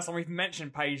literally the first time we've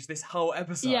mentioned Paige this whole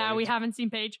episode. Yeah, we haven't seen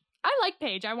Paige. I like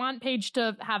Paige. I want Paige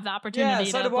to have the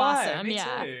opportunity to blossom. Me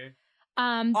too.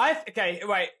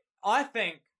 I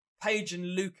think Paige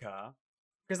and Luca,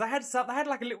 because they had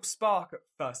like a little spark at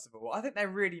first of all. I think they're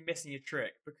really missing a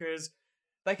trick because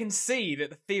they can see that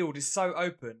the field is so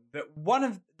open that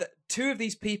two of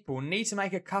these people need to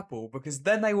make a couple because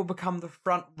then they will become the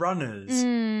front runners.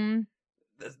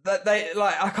 That they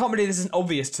I can't believe this isn't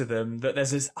obvious to them that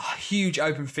there's this huge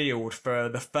open field for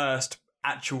the first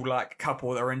actual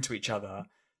couple that are into each other,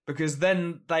 because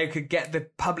then they could get the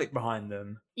public behind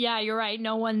them. Yeah, you're right.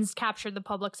 No one's captured the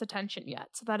public's attention yet,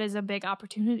 so that is a big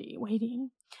opportunity waiting.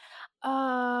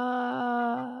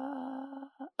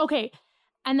 Okay.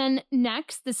 And then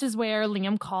next, this is where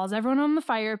Liam calls everyone on the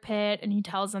fire pit and he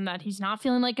tells them that he's not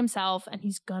feeling like himself and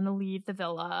he's gonna leave the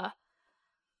villa.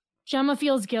 Gemma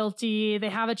feels guilty. They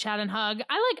have a chat and hug.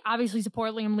 I obviously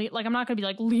support Liam. I'm not gonna be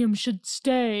like, Liam should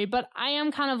stay, but I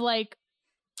am kind of like,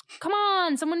 come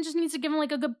on, someone just needs to give him a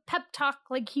good pep talk.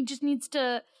 He just needs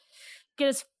to get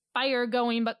his fire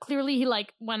going, but clearly he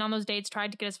went on those dates,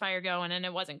 tried to get his fire going, and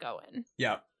it wasn't going.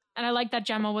 Yeah. And I like that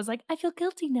Gemma was like, I feel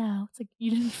guilty now. It's you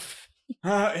didn't...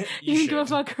 you didn't give a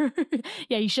fuck her.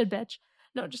 Yeah, you should, bitch.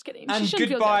 No, just kidding. And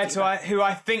goodbye to who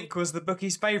I think was the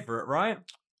bookie's favourite, right?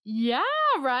 Yeah,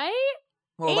 right?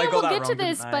 Well, and they got we'll that get wrong, to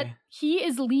this, didn't but they? he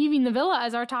is leaving the villa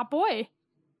as our top boy.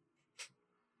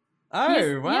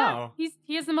 Oh, wow. Yeah,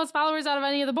 he has the most followers out of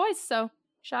any of the boys, so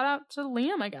shout out to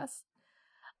Liam, I guess.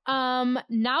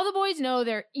 Now the boys know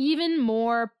they're even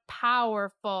more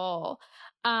powerful.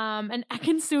 And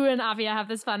Ekin-Su and Avia have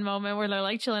this fun moment where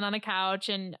they're chilling on a couch,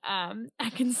 and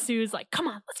Ekin-Su's like, come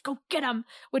on, let's go get him,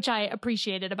 which I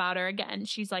appreciated about her. Again,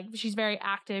 she's very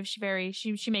active.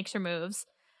 She makes her moves.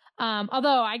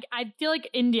 Although I feel like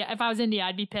India, if I was India,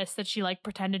 I'd be pissed that she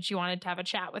pretended she wanted to have a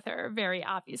chat with her very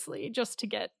obviously just to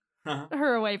get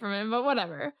her away from him, but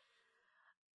whatever.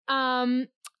 And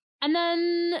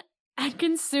then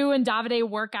Ekin-Su and Davide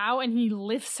work out and he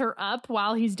lifts her up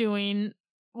while he's doing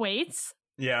weights.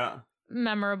 Yeah.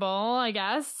 Memorable, I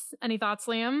guess. Any thoughts,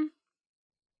 Liam?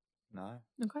 No.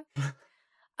 Okay.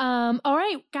 All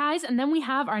right, guys, and then we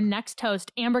have our next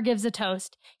toast. Amber gives a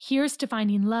toast. Here's to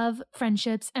finding love,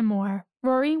 friendships, and more.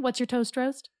 Rory, what's your toast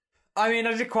roast? I mean,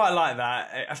 I did quite like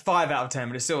that. A 5 out of 10,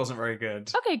 but it still wasn't very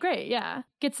good. Okay, great. Yeah.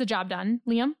 Gets the job done.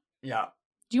 Liam? Yeah.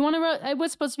 Do you want to... It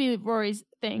was supposed to be Rory's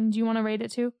thing. Do you want to rate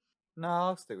it too? No,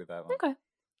 I'll stick with that one. Okay.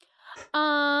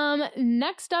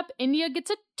 Next up, India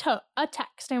gets a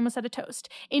text. I almost said a toast.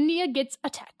 India gets a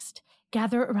text.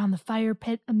 Gather around the fire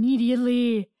pit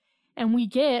immediately. And we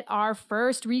get our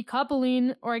first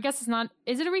recoupling, or I guess it's not,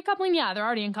 is it a recoupling? Yeah, they're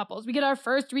already in couples. We get our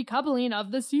first recoupling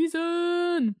of the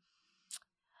season.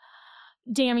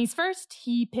 Dammy's first.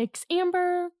 He picks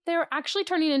Amber. They're actually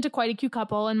turning into quite a cute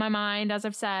couple in my mind. As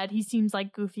I've said, he seems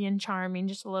goofy and charming,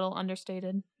 just a little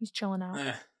understated. He's chilling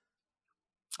out.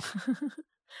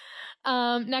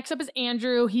 Next up is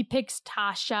Andrew. He picks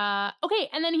Tasha. Okay,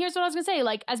 and then here's what I was gonna say.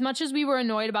 As much as we were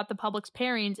annoyed about the public's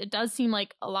pairings, it does seem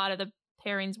like a lot of the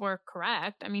pairings were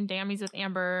correct. I mean, Dammy's with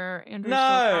Amber. Andrew's with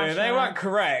Tasha. They weren't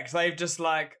correct. They've just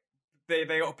they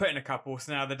got put in a couple,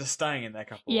 so now they're just staying in their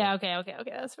couple. Yeah, okay,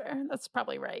 that's fair. That's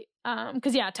probably right.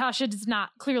 Because Tasha is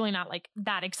clearly not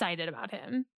that excited about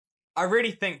him. I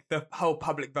really think the whole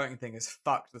public voting thing has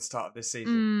fucked the start of this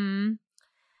season.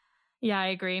 Yeah, I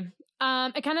agree.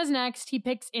 Ikenna's next. He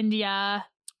picks India.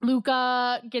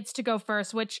 Luca gets to go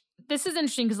first, which this is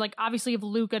interesting because obviously if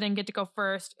Luca didn't get to go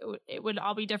first, it would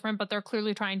all be different, but they're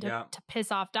clearly trying to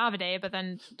piss off Davide, but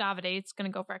then Davide's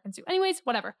going to go for Ekin-Su. Anyways,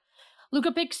 whatever.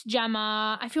 Luca picks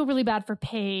Gemma. I feel really bad for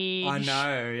Paige. I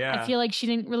know, yeah. I feel like she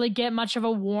didn't really get much of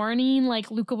a warning.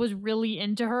 Luca was really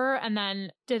into her and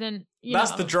then didn't,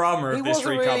 That's the drama of this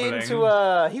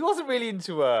recoupling. He wasn't really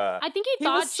into her. I think he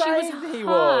thought she was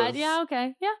hot. Yeah,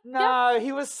 okay. Yeah. No,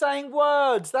 he was saying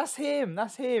words. That's him.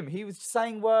 He was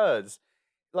saying words.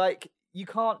 You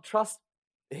can't trust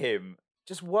him.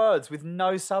 Just words with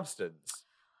no substance.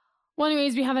 Well,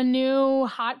 anyways, we have a new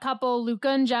hot couple, Luca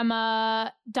and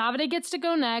Gemma. Davide gets to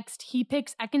go next. He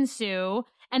picks Ekin-Su.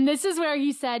 And this is where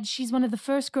he said, she's one of the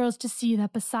first girls to see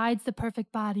that besides the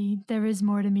perfect body, there is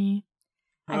more to me.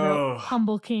 I wrote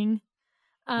humble king.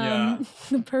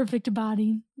 The perfect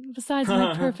body. Besides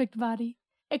my perfect body.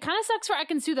 It kind of sucks for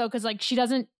Ekin-Su, though, because she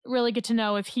doesn't really get to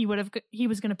know if he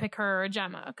was going to pick her or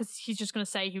Gemma, because he's just going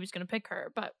to say he was going to pick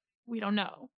her. But we don't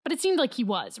know. But it seemed like he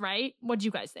was, right? What do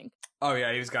you guys think? Oh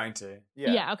yeah, he was going to.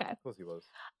 Yeah, okay. Of course he was.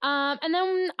 And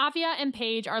then Afia and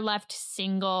Paige are left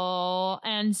single.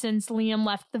 And since Liam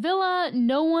left the villa,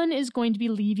 no one is going to be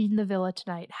leaving the villa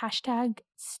tonight. Hashtag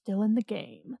still in the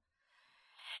game.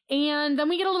 And then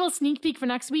we get a little sneak peek for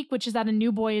next week, which is that a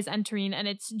new boy is entering, and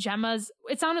it's Gemma's.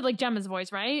 It sounded like Gemma's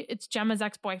voice, right? It's Gemma's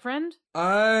ex-boyfriend.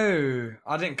 Oh,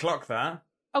 I didn't clock that.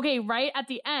 Okay, right at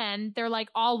the end, they're like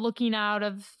all looking out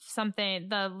of something,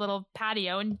 the little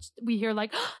patio, and we hear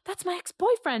like, oh, that's my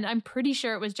ex-boyfriend. I'm pretty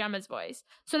sure it was Gemma's voice.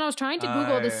 So now I was trying to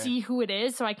Google to see who it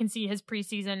is so I can see his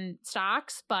preseason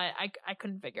stocks, but I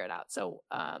couldn't figure it out. So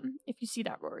if you see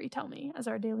that, Rory, tell me as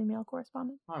our Daily Mail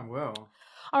correspondent. I will.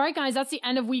 All right, guys, that's the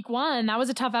end of week 1. That was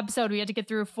a tough episode. We had to get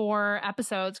through 4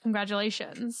 episodes.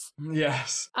 Congratulations.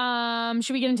 Yes.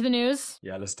 Should we get into the news?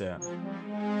 Yeah, let's do it.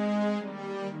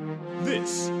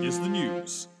 This is the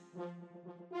news.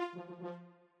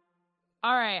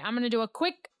 All right, I'm going to do a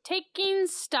quick taking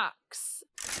stocks.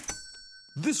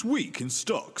 This week in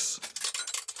stocks.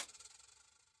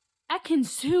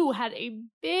 Ekin-Su had a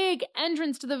big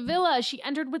entrance to the villa. She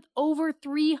entered with over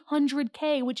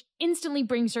 300K, which instantly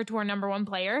brings her to our number 1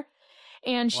 player.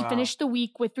 And she finished the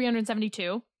week with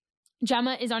 372.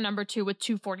 Gemma is our number 2 with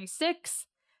 246.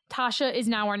 Tasha is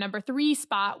now our number 3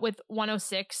 spot with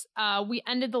 106. We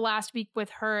ended the last week with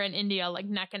her and India like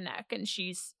neck and neck, and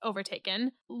she's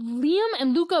overtaken. Liam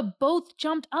and Luca both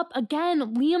jumped up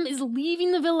again. Liam is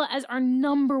leaving the villa as our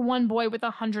number 1 boy with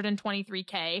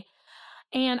 123K.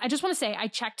 And I just want to say, I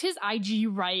checked his IG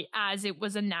right as it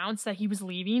was announced that he was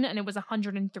leaving, and it was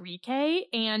 103K.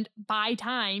 And by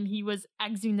time he was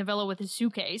exiting the villa with his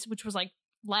suitcase, which was like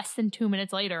less than 2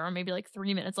 minutes later, or maybe like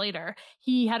 3 minutes later,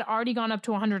 he had already gone up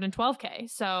to 112K.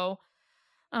 So,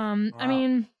 I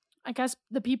mean, I guess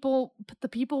the people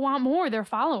want more. They're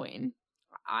following.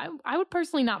 I would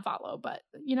personally not follow, but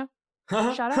you know,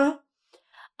 shout out.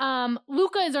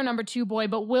 Luca is our number 2 boy,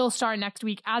 but will start next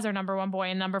week as our number 1 boy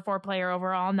and number 4 player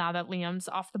overall now that Liam's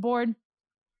off the board.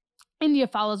 India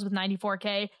follows with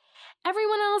 94K.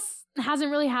 Everyone else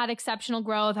hasn't really had exceptional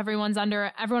growth. Everyone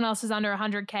else is under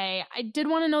 100K. I did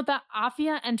want to note that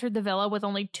Afia entered the villa with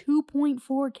only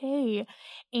 2.4K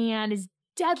and is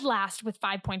dead last with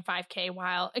 5.5K,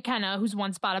 while Ikenna, who's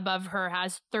 1 spot above her,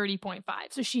 has 30.5.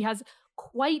 So she has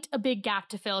quite a big gap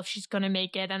to fill if she's going to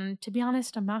make it. And to be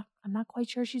honest, I'm not quite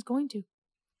sure she's going to.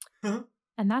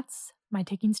 And that's my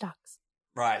taking stocks.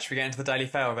 Right, should we get into the daily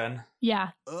fail then? Yeah.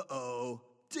 Uh-oh.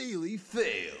 Daily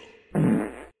fail.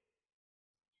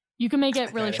 You can make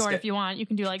it really short if you want. You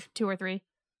can do like 2 or 3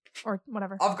 or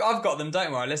whatever. I've got them,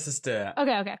 don't worry. Let's just do it.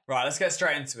 Okay. Right, let's get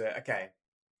straight into it. Okay.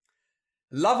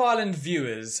 Love Island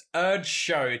viewers urge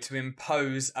show to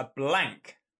impose a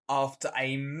blank after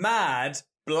a mad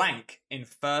blank in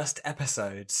first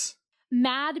episodes.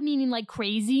 Mad meaning like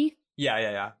crazy?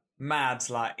 Yeah. Mad's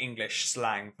like English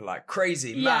slang for like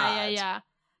crazy, mad. Yeah.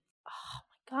 Oh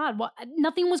my God, what?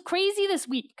 Nothing was crazy this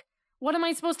week. What am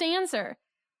I supposed to answer?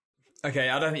 Okay,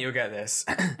 I don't think you'll get this.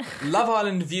 Love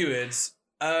Island viewers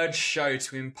urge show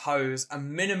to impose a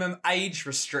minimum age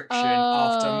restriction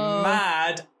after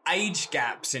mad age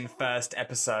gaps in first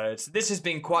episodes. This has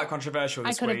been quite controversial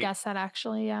this week. I could have guessed that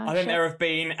actually, yeah. I think there have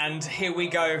been, and here we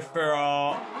go for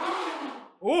our...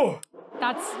 Ooh!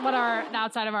 That's what the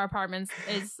outside of our apartments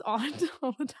is on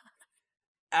all the time.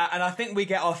 And I think we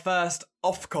get our first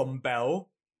Ofcom bell.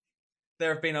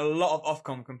 There have been a lot of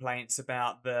Ofcom complaints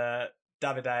about the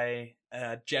Davide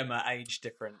Gemma age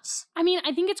difference. I mean,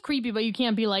 I think it's creepy, but you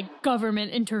can't be like,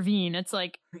 government intervene. It's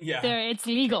like, it's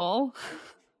legal.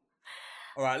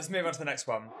 All right, let's move on to the next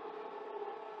one.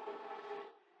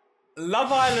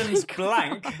 Love Island's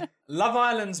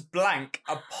blank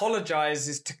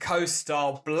apologizes to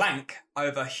co-star blank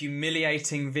over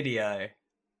humiliating video.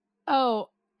 Oh,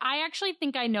 I actually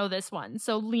think I know this one.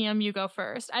 So Liam, you go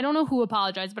first. I don't know who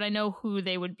apologized, but I know who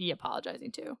they would be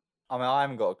apologizing to. I mean, I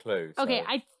haven't got a clue. So. Okay,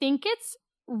 I think it's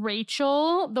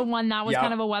Rachel, the one that was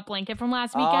kind of a wet blanket from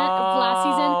last season.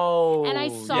 And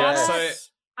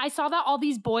I saw that all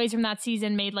these boys from that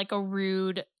season made like a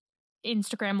rude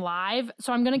Instagram live.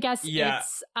 So I'm gonna guess it's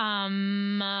it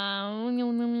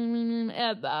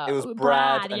was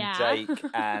Brad and Jake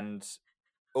and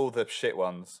all the shit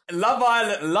ones. Love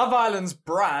Island's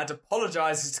Brad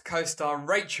apologizes to co-star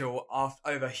Rachel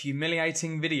over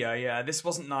humiliating video. Yeah, this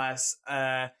wasn't nice.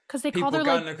 Because they called her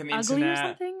like ugly internet. Or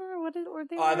something, or what?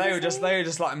 They were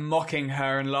just like mocking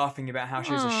her and laughing about how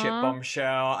she was a shit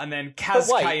bombshell. And then Kaz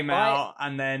came out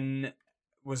and then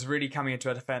was really coming into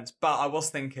her defense. But I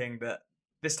was thinking that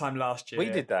this time last year we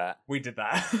did that.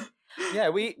 Yeah,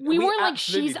 we weren't like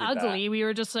absolutely she's did that. ugly. We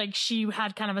were just like she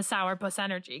had kind of a sourpuss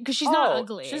energy because she's not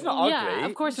ugly. She's not ugly. Yeah,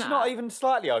 of course she's not. not even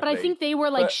slightly ugly. But I think they were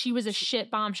like But she was a shit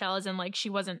bombshell, as in like she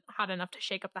wasn't hot enough to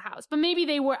shake up the house. But maybe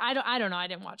they were. I don't know. I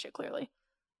didn't watch it clearly.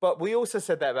 But we also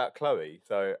said that about Chloe.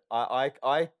 So I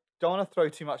don't want to throw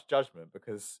too much judgment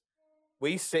because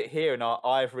we sit here in our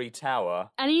ivory tower.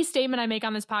 Any statement I make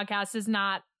on this podcast is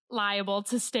not liable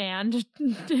to stand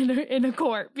in a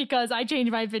court because I change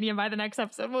my opinion by the next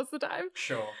episode most of the time.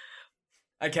 Sure.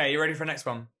 Okay, you ready for the next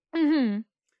one?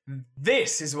 Mm-hmm.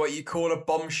 This is what you call a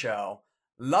bombshell.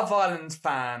 Love Island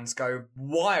fans go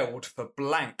wild for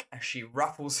blank as she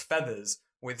ruffles feathers,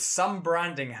 with some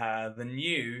branding her the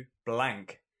new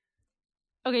blank.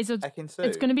 Okay, so Ekin-Su.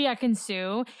 it's going to be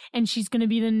Ekin-Su, and she's going to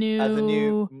be the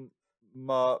new...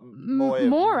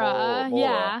 Mora.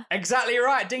 Yeah. Exactly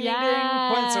right. Ding, ding,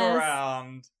 ding. Points all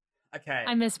around. Okay.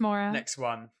 I miss Mora. Next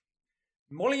one.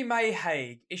 Molly May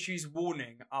Hague issues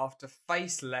warning after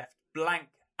face left blank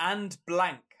and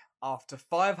blank after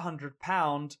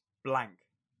 £500 blank.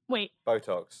 Wait.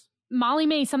 Botox. Molly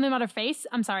May, something about her face?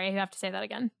 I'm sorry, I have to say that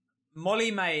again.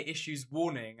 Molly May issues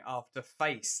warning after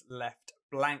face left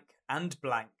blank and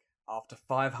blank after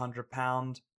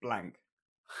 £500 blank.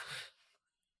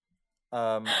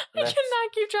 I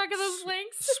cannot keep track of those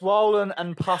links. Swollen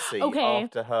and pussy Okay.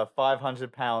 after her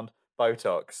 £500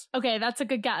 Botox. Okay, that's a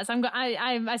good guess.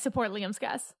 I support Liam's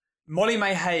guess. Molly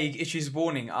May Hague issues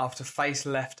warning after face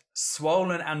left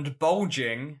swollen and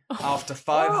bulging after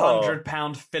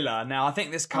 £500 filler. Now, I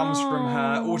think this comes from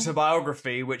her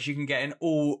autobiography, which you can get in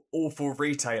all awful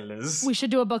retailers. We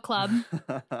should do a book club.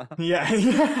 Yeah.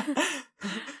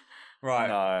 Right.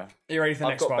 No. Are you ready for the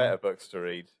next I've one? got better books to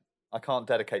read. I can't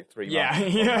dedicate 3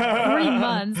 months. Yeah. 3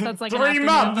 months. That's like 3 an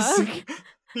months. afternoon book.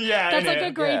 Yeah. That's like innit?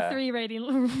 a grade 3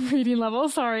 reading level.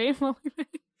 Sorry.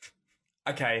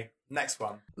 Okay, next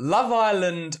one. Love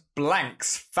Island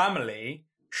Blank's family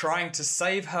trying to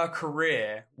save her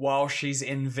career while she's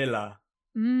in Villa.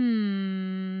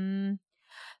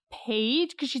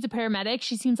 Paige, because she's a paramedic.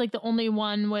 She seems like the only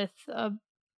one with a...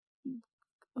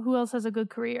 Who else has a good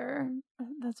career?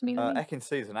 That's me.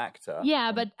 Ekin-Su's an actor.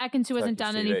 Yeah, but Ekin-Su hasn't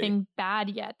Turkish done TV. anything bad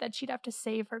yet that she'd have to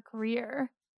save her career.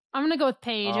 I'm going to go with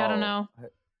Paige. I don't know.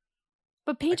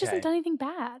 But Paige hasn't done anything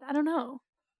bad. I don't know.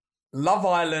 Love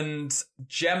Island's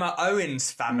Gemma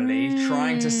Owens family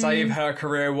trying to save her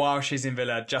career while she's in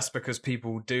Villa just because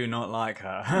people do not like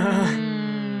her.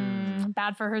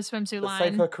 Bad for her swimsuit But line.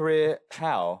 save her career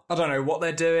how? I don't know what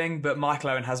they're doing, but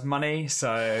Michael Owen has money,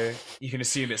 so you can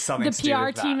assume it's something The to do PR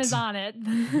with that. team is on it.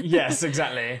 Yes,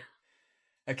 exactly.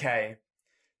 Okay.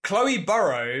 Chloe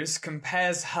Burrows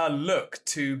compares her look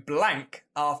to blank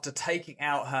after taking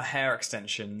out her hair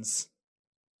extensions.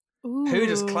 Who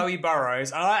does Chloe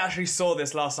Burrows... And I actually saw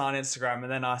this last night on Instagram,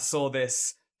 and then I saw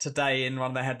this today in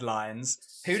one of the headlines.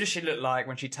 Who does she look like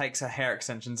when she takes her hair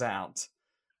extensions out?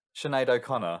 Sinead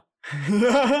O'Connor.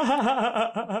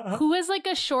 Who is like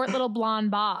a short little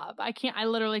blonde bob? I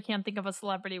literally can't think of a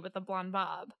celebrity with a blonde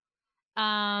bob.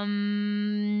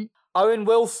 Owen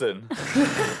Wilson.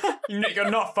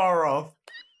 You're not far off.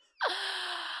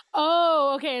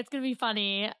 Oh, okay, it's gonna be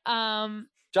funny.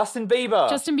 Justin Bieber.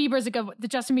 Justin Bieber's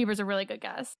a really good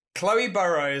guess. Chloe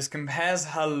Burrows compares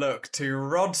her look to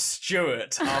Rod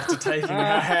Stewart after taking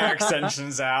her hair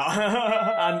extensions out.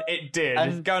 And it did.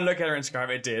 And- Go and look at her Instagram,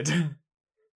 it did.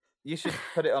 You should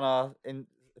put it on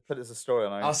put it as a story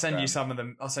on our I'll send you Instagram. some of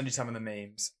them. I'll send you some of the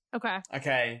memes. Okay.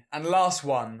 Okay, and last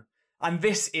one. And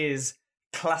this is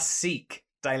classique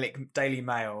Daily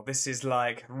Mail. This is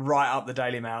like right up the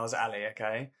Daily Mail's alley,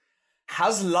 okay?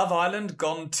 Has Love Island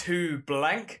gone too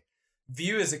blank?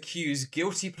 Viewers accuse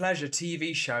guilty pleasure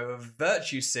TV show of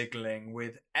virtue signalling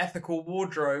with ethical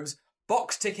wardrobes,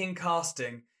 box-ticking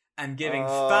casting, and giving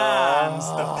fans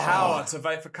the power to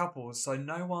vote for couples so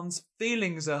no one's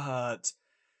feelings are hurt.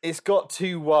 It's got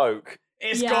too woke.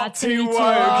 It's Yeah, got too too woke.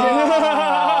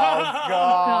 Oh,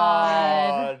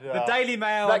 God. The Daily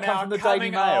Mail Did that are come now from the Daily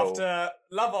coming Mail? after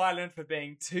Love Island for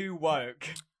being too woke.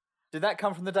 Did that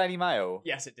come from the Daily Mail?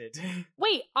 Yes, it did.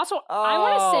 Wait, also, I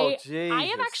want to say, Jesus. I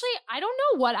have actually, I don't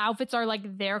know what outfits are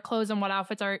like their clothes and what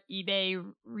outfits are eBay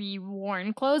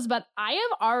reworn clothes, but I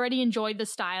have already enjoyed the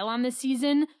style on this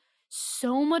season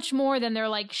so much more than their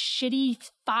like shitty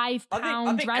 5 I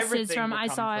pound think dresses everything from will I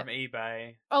come saw from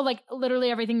eBay. Oh, like literally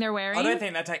everything they're wearing. I don't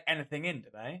think they take anything in, do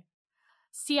they?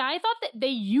 See, I thought that they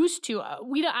used to.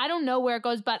 I don't know where it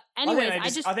goes, but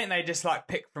anyways, I think they just like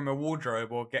pick from a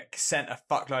wardrobe or get sent a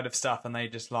fuckload of stuff and they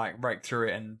just like rake through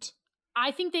it and.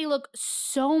 I think they look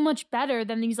so much better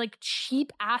than these like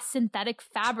cheap ass synthetic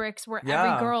fabrics where Yeah.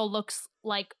 every girl looks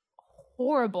like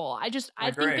horrible. I think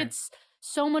agree. it's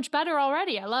so much better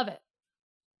already. I love it.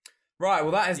 Right,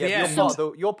 well, that is the end.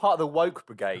 You're part of the woke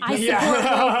brigade.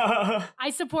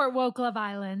 I support woke Love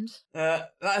Island.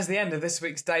 That is the end of this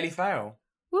week's Daily Fail.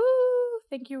 Woo!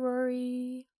 Thank you,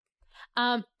 Rory.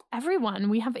 Everyone,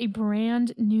 we have a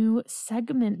brand new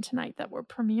segment tonight that we're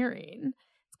premiering.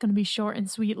 It's going to be short and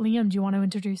sweet. Liam, do you want to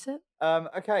introduce it?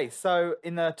 Okay, so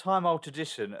in the time-old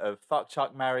tradition of Fuck,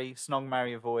 Chuck, Marry, Snog,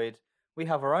 Marry, Avoid, we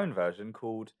have our own version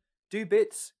called Do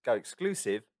Bits, Go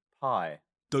Exclusive, Pie.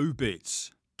 Do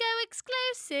Bits. Go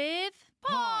exclusive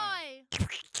pie.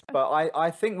 But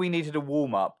I think we needed a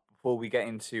warm-up before we get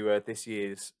into this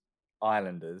year's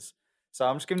Islanders. So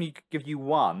I'm just going to give you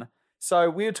one.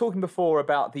 So we were talking before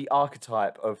about the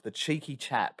archetype of the cheeky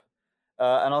chap.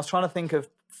 And I was trying to think of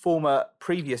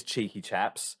previous cheeky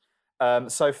chaps.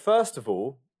 So first of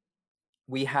all,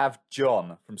 we have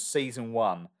John from season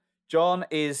 1. John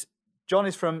is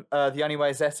from The Only Way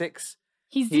is Essex.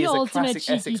 He's the ultimate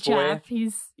cheeky chap.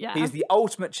 He's the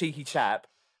ultimate cheeky chap.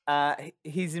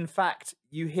 He's in fact,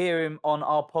 you hear him on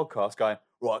our podcast going,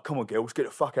 right, come on, girls, get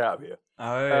the fuck out of here.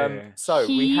 So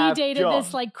he we have dated John.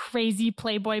 this like crazy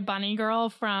Playboy bunny girl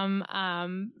from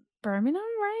Birmingham,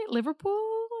 right? Liverpool.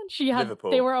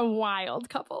 They were a wild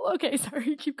couple. Okay,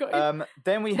 sorry, keep going.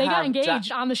 Then they got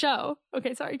engaged on the show.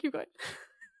 Okay, sorry, keep going.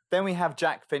 Then we have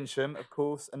Jack Fincham, of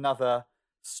course, another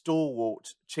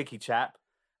stalwart cheeky chap.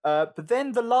 But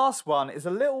then the last one is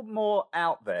a little more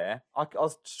out there. I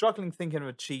was struggling thinking of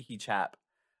a cheeky chap.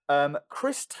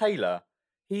 Chris Taylor.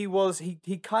 He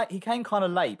came kind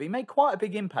of late, but he made quite a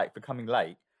big impact for coming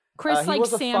late. Chris, he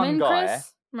was a Salmon, fun guy.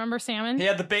 Chris? Remember Salmon? He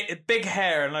had the big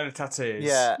hair and a load of tattoos.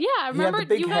 Yeah. Yeah, remember,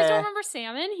 you guys don't remember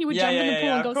Salmon? He would jump in the pool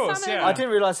and go, course, Salmon. yeah. I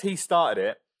didn't realise he started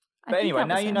it. I But think anyway, that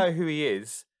now was you him. know who he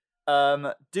is.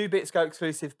 Do Bits Go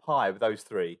Exclusive Pie with those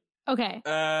three. Okay.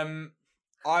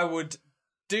 I would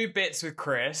do bits with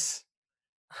Chris.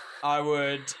 I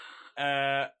would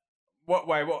what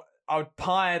I would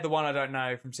pie the one I don't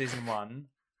know from season 1.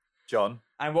 John.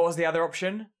 And what was the other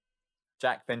option?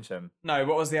 Jack Fincham. No,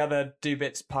 what was the other do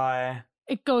bits pie?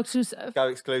 Go exclusive. Go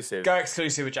exclusive. Go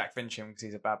exclusive with Jack Fincham because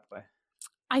he's a bad boy.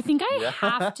 I think I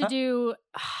have to do.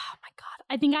 Oh my god!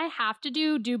 I think I have to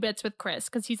do bits with Chris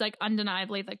because he's like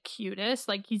undeniably the cutest.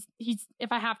 Like he's.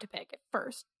 If I have to pick it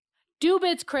first, do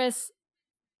bits Chris.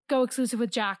 Go exclusive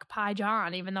with Jack Pie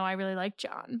John. Even though I really like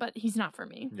John, but he's not for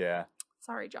me. Yeah.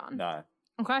 Sorry, John. No.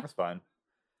 Okay. That's fine.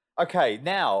 Okay,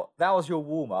 now that was your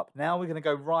warm up. Now we're going to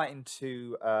go right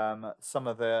into some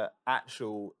of the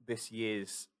actual this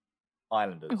year's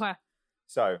Islanders. Okay.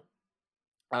 So,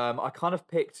 I kind of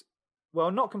picked,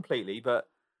 well, not completely, but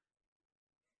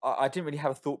I didn't really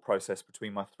have a thought process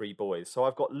between my three boys. So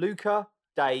I've got Luca,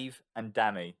 Dave, and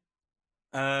Dammy.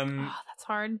 Oh, that's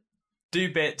hard.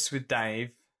 Do bits with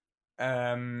Dave.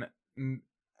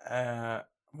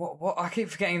 What? I keep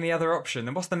forgetting the other option.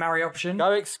 Then what's the marry option?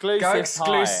 Go exclusive. Go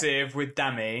exclusive with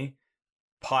Dammy.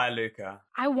 Pie Luca.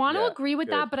 I want to agree with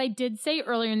that, but I did say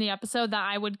earlier in the episode that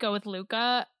I would go with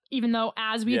Luca, even though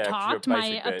as we talked,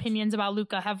 my opinions about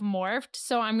Luca have morphed.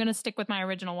 So I'm going to stick with my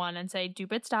original one and say do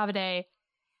bits Davide,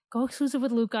 go exclusive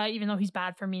with Luca, even though he's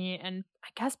bad for me, and I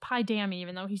guess Pie Dammy,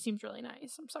 even though he seems really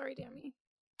nice. I'm sorry, Dammy.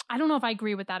 I don't know if I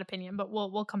agree with that opinion, but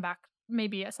we'll come back.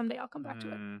 Maybe someday I'll come back to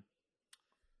it.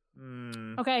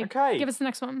 Okay, give us the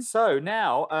next one. So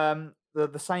now,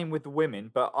 the same with the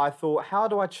women, but I thought, how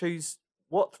do I choose?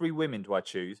 What three women do I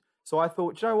choose? So I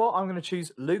thought, do you know what? I'm going to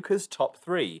choose Luca's top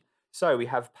 3. So we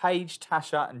have Paige,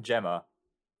 Tasha, and Gemma.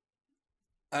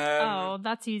 Oh,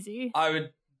 that's easy. I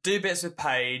would do bits with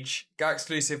Paige, go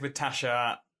exclusive with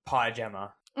Tasha, Pie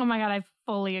Gemma. Oh my god, I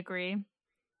fully agree.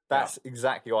 That's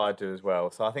exactly what I do as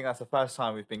well. So I think that's the first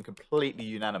time we've been completely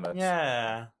unanimous.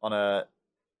 Yeah. On a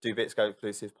do bits go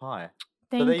exclusive pie.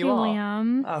 Thank so there you, you are.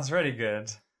 Liam. That was really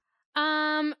good.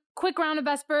 Quick round of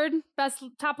best bird, best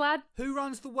top lad. Who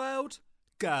runs the world?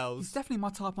 Girls. It's definitely my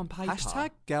type on paper.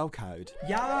 Hashtag girl code.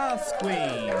 Yes,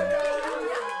 queen.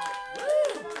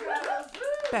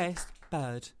 Best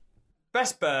bird.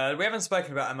 Best bird. We haven't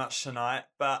spoken about her much tonight,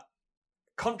 but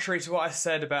contrary to what I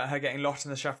said about her getting lost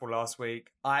in the shuffle last week,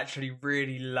 I actually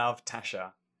really love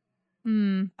Tasha.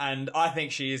 And I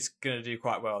think she is going to do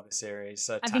quite well this series.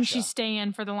 So I think she's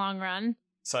staying for the long run.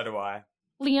 So do I.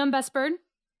 Liam, best bird?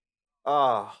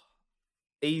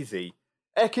 Easy.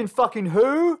 Ekin fucking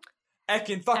who?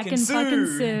 Ekin fucking Sue.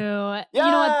 Yes! You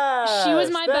know what? She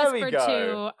was my There best we bird go.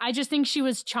 too. I just think she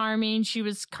was charming. She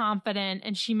was confident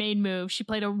and she made moves. She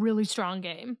played a really strong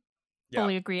game. Yeah.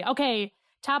 Fully agree. Okay,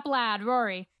 top lad,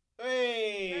 Rory.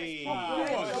 Hey!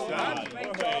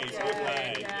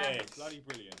 Bloody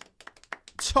brilliant.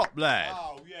 Top lad.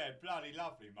 Oh, yeah, bloody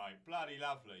lovely, mate. Bloody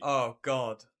lovely. Oh,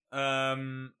 God. I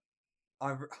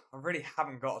really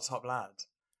haven't got a top lad.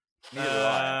 Neither do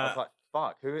I was like,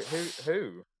 fuck,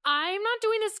 who? I'm not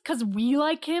doing this because we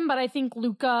like him, but I think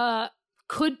Luca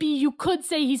could be, you could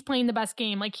say he's playing the best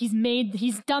game. Like he's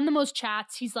done the most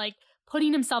chats. He's like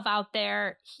putting himself out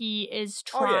there. He is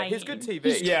trying. Oh yeah, he's good TV.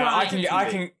 He's Yeah, I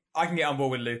trying. can get on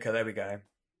board with Luca. There we go.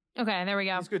 Okay, there we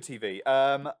go. He's good TV.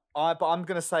 But I'm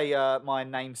gonna say my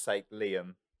namesake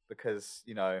Liam because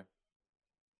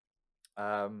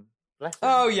bless him.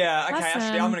 Oh yeah, okay. Bless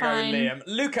Actually, him, I'm gonna fine. go with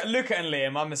Liam. Luca and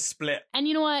Liam. I'm a split. And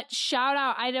you know what? Shout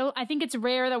out. I think it's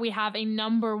rare that we have a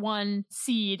number 1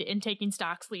 seed in Taking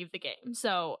Stocks leave the game.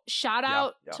 So shout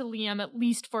out to Liam, at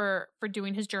least for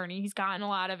doing his journey. He's gotten a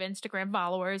lot of Instagram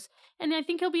followers, and I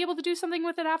think he'll be able to do something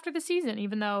with it after the season,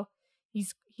 even though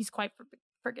he's quite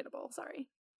forgettable. Sorry.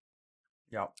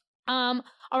 Yep. All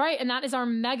right, and that is our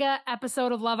mega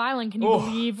episode of Love Island. Can you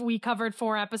believe we covered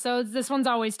 4 episodes? This one's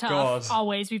always tough. God.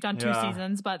 Always. We've done 2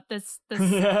 seasons, but this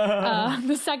Yeah.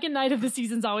 the second night of the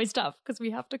season's always tough because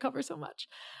we have to cover so much.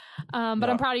 But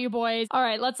Yeah. I'm proud of you boys. All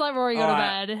right, let's let Rory go to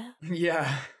bed.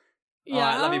 Yeah. Yeah. All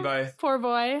right, love you both. Poor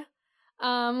boy.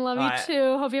 Love you right.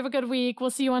 too. Hope you have a good week.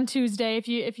 We'll see you on Tuesday if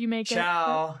you make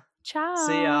Ciao. it. Ciao.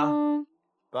 See ya.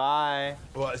 Bye.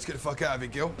 All right, let's get the fuck out of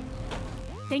it, Gil.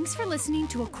 Thanks for listening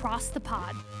to Across the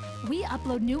Pod. We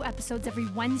upload new episodes every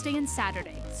Wednesday and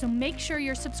Saturday, so make sure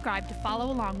you're subscribed to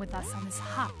follow along with us on this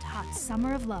hot, hot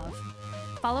summer of love.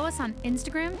 Follow us on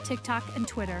Instagram, TikTok, and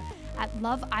Twitter at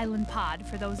Love Island Pod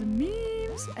for those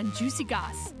memes and juicy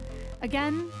goss.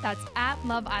 Again, that's at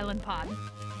Love Island Pod.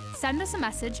 Send us a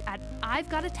message at I've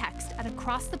Got a Text at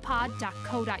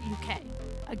acrossthepod.co.uk.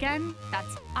 Again,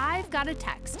 that's I've Got a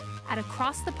Text at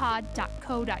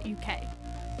acrossthepod.co.uk.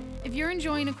 If you're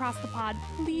enjoying Across the Pod,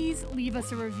 please leave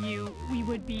us a review. We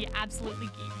would be absolutely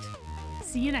geeked.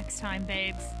 See you next time,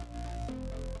 babes.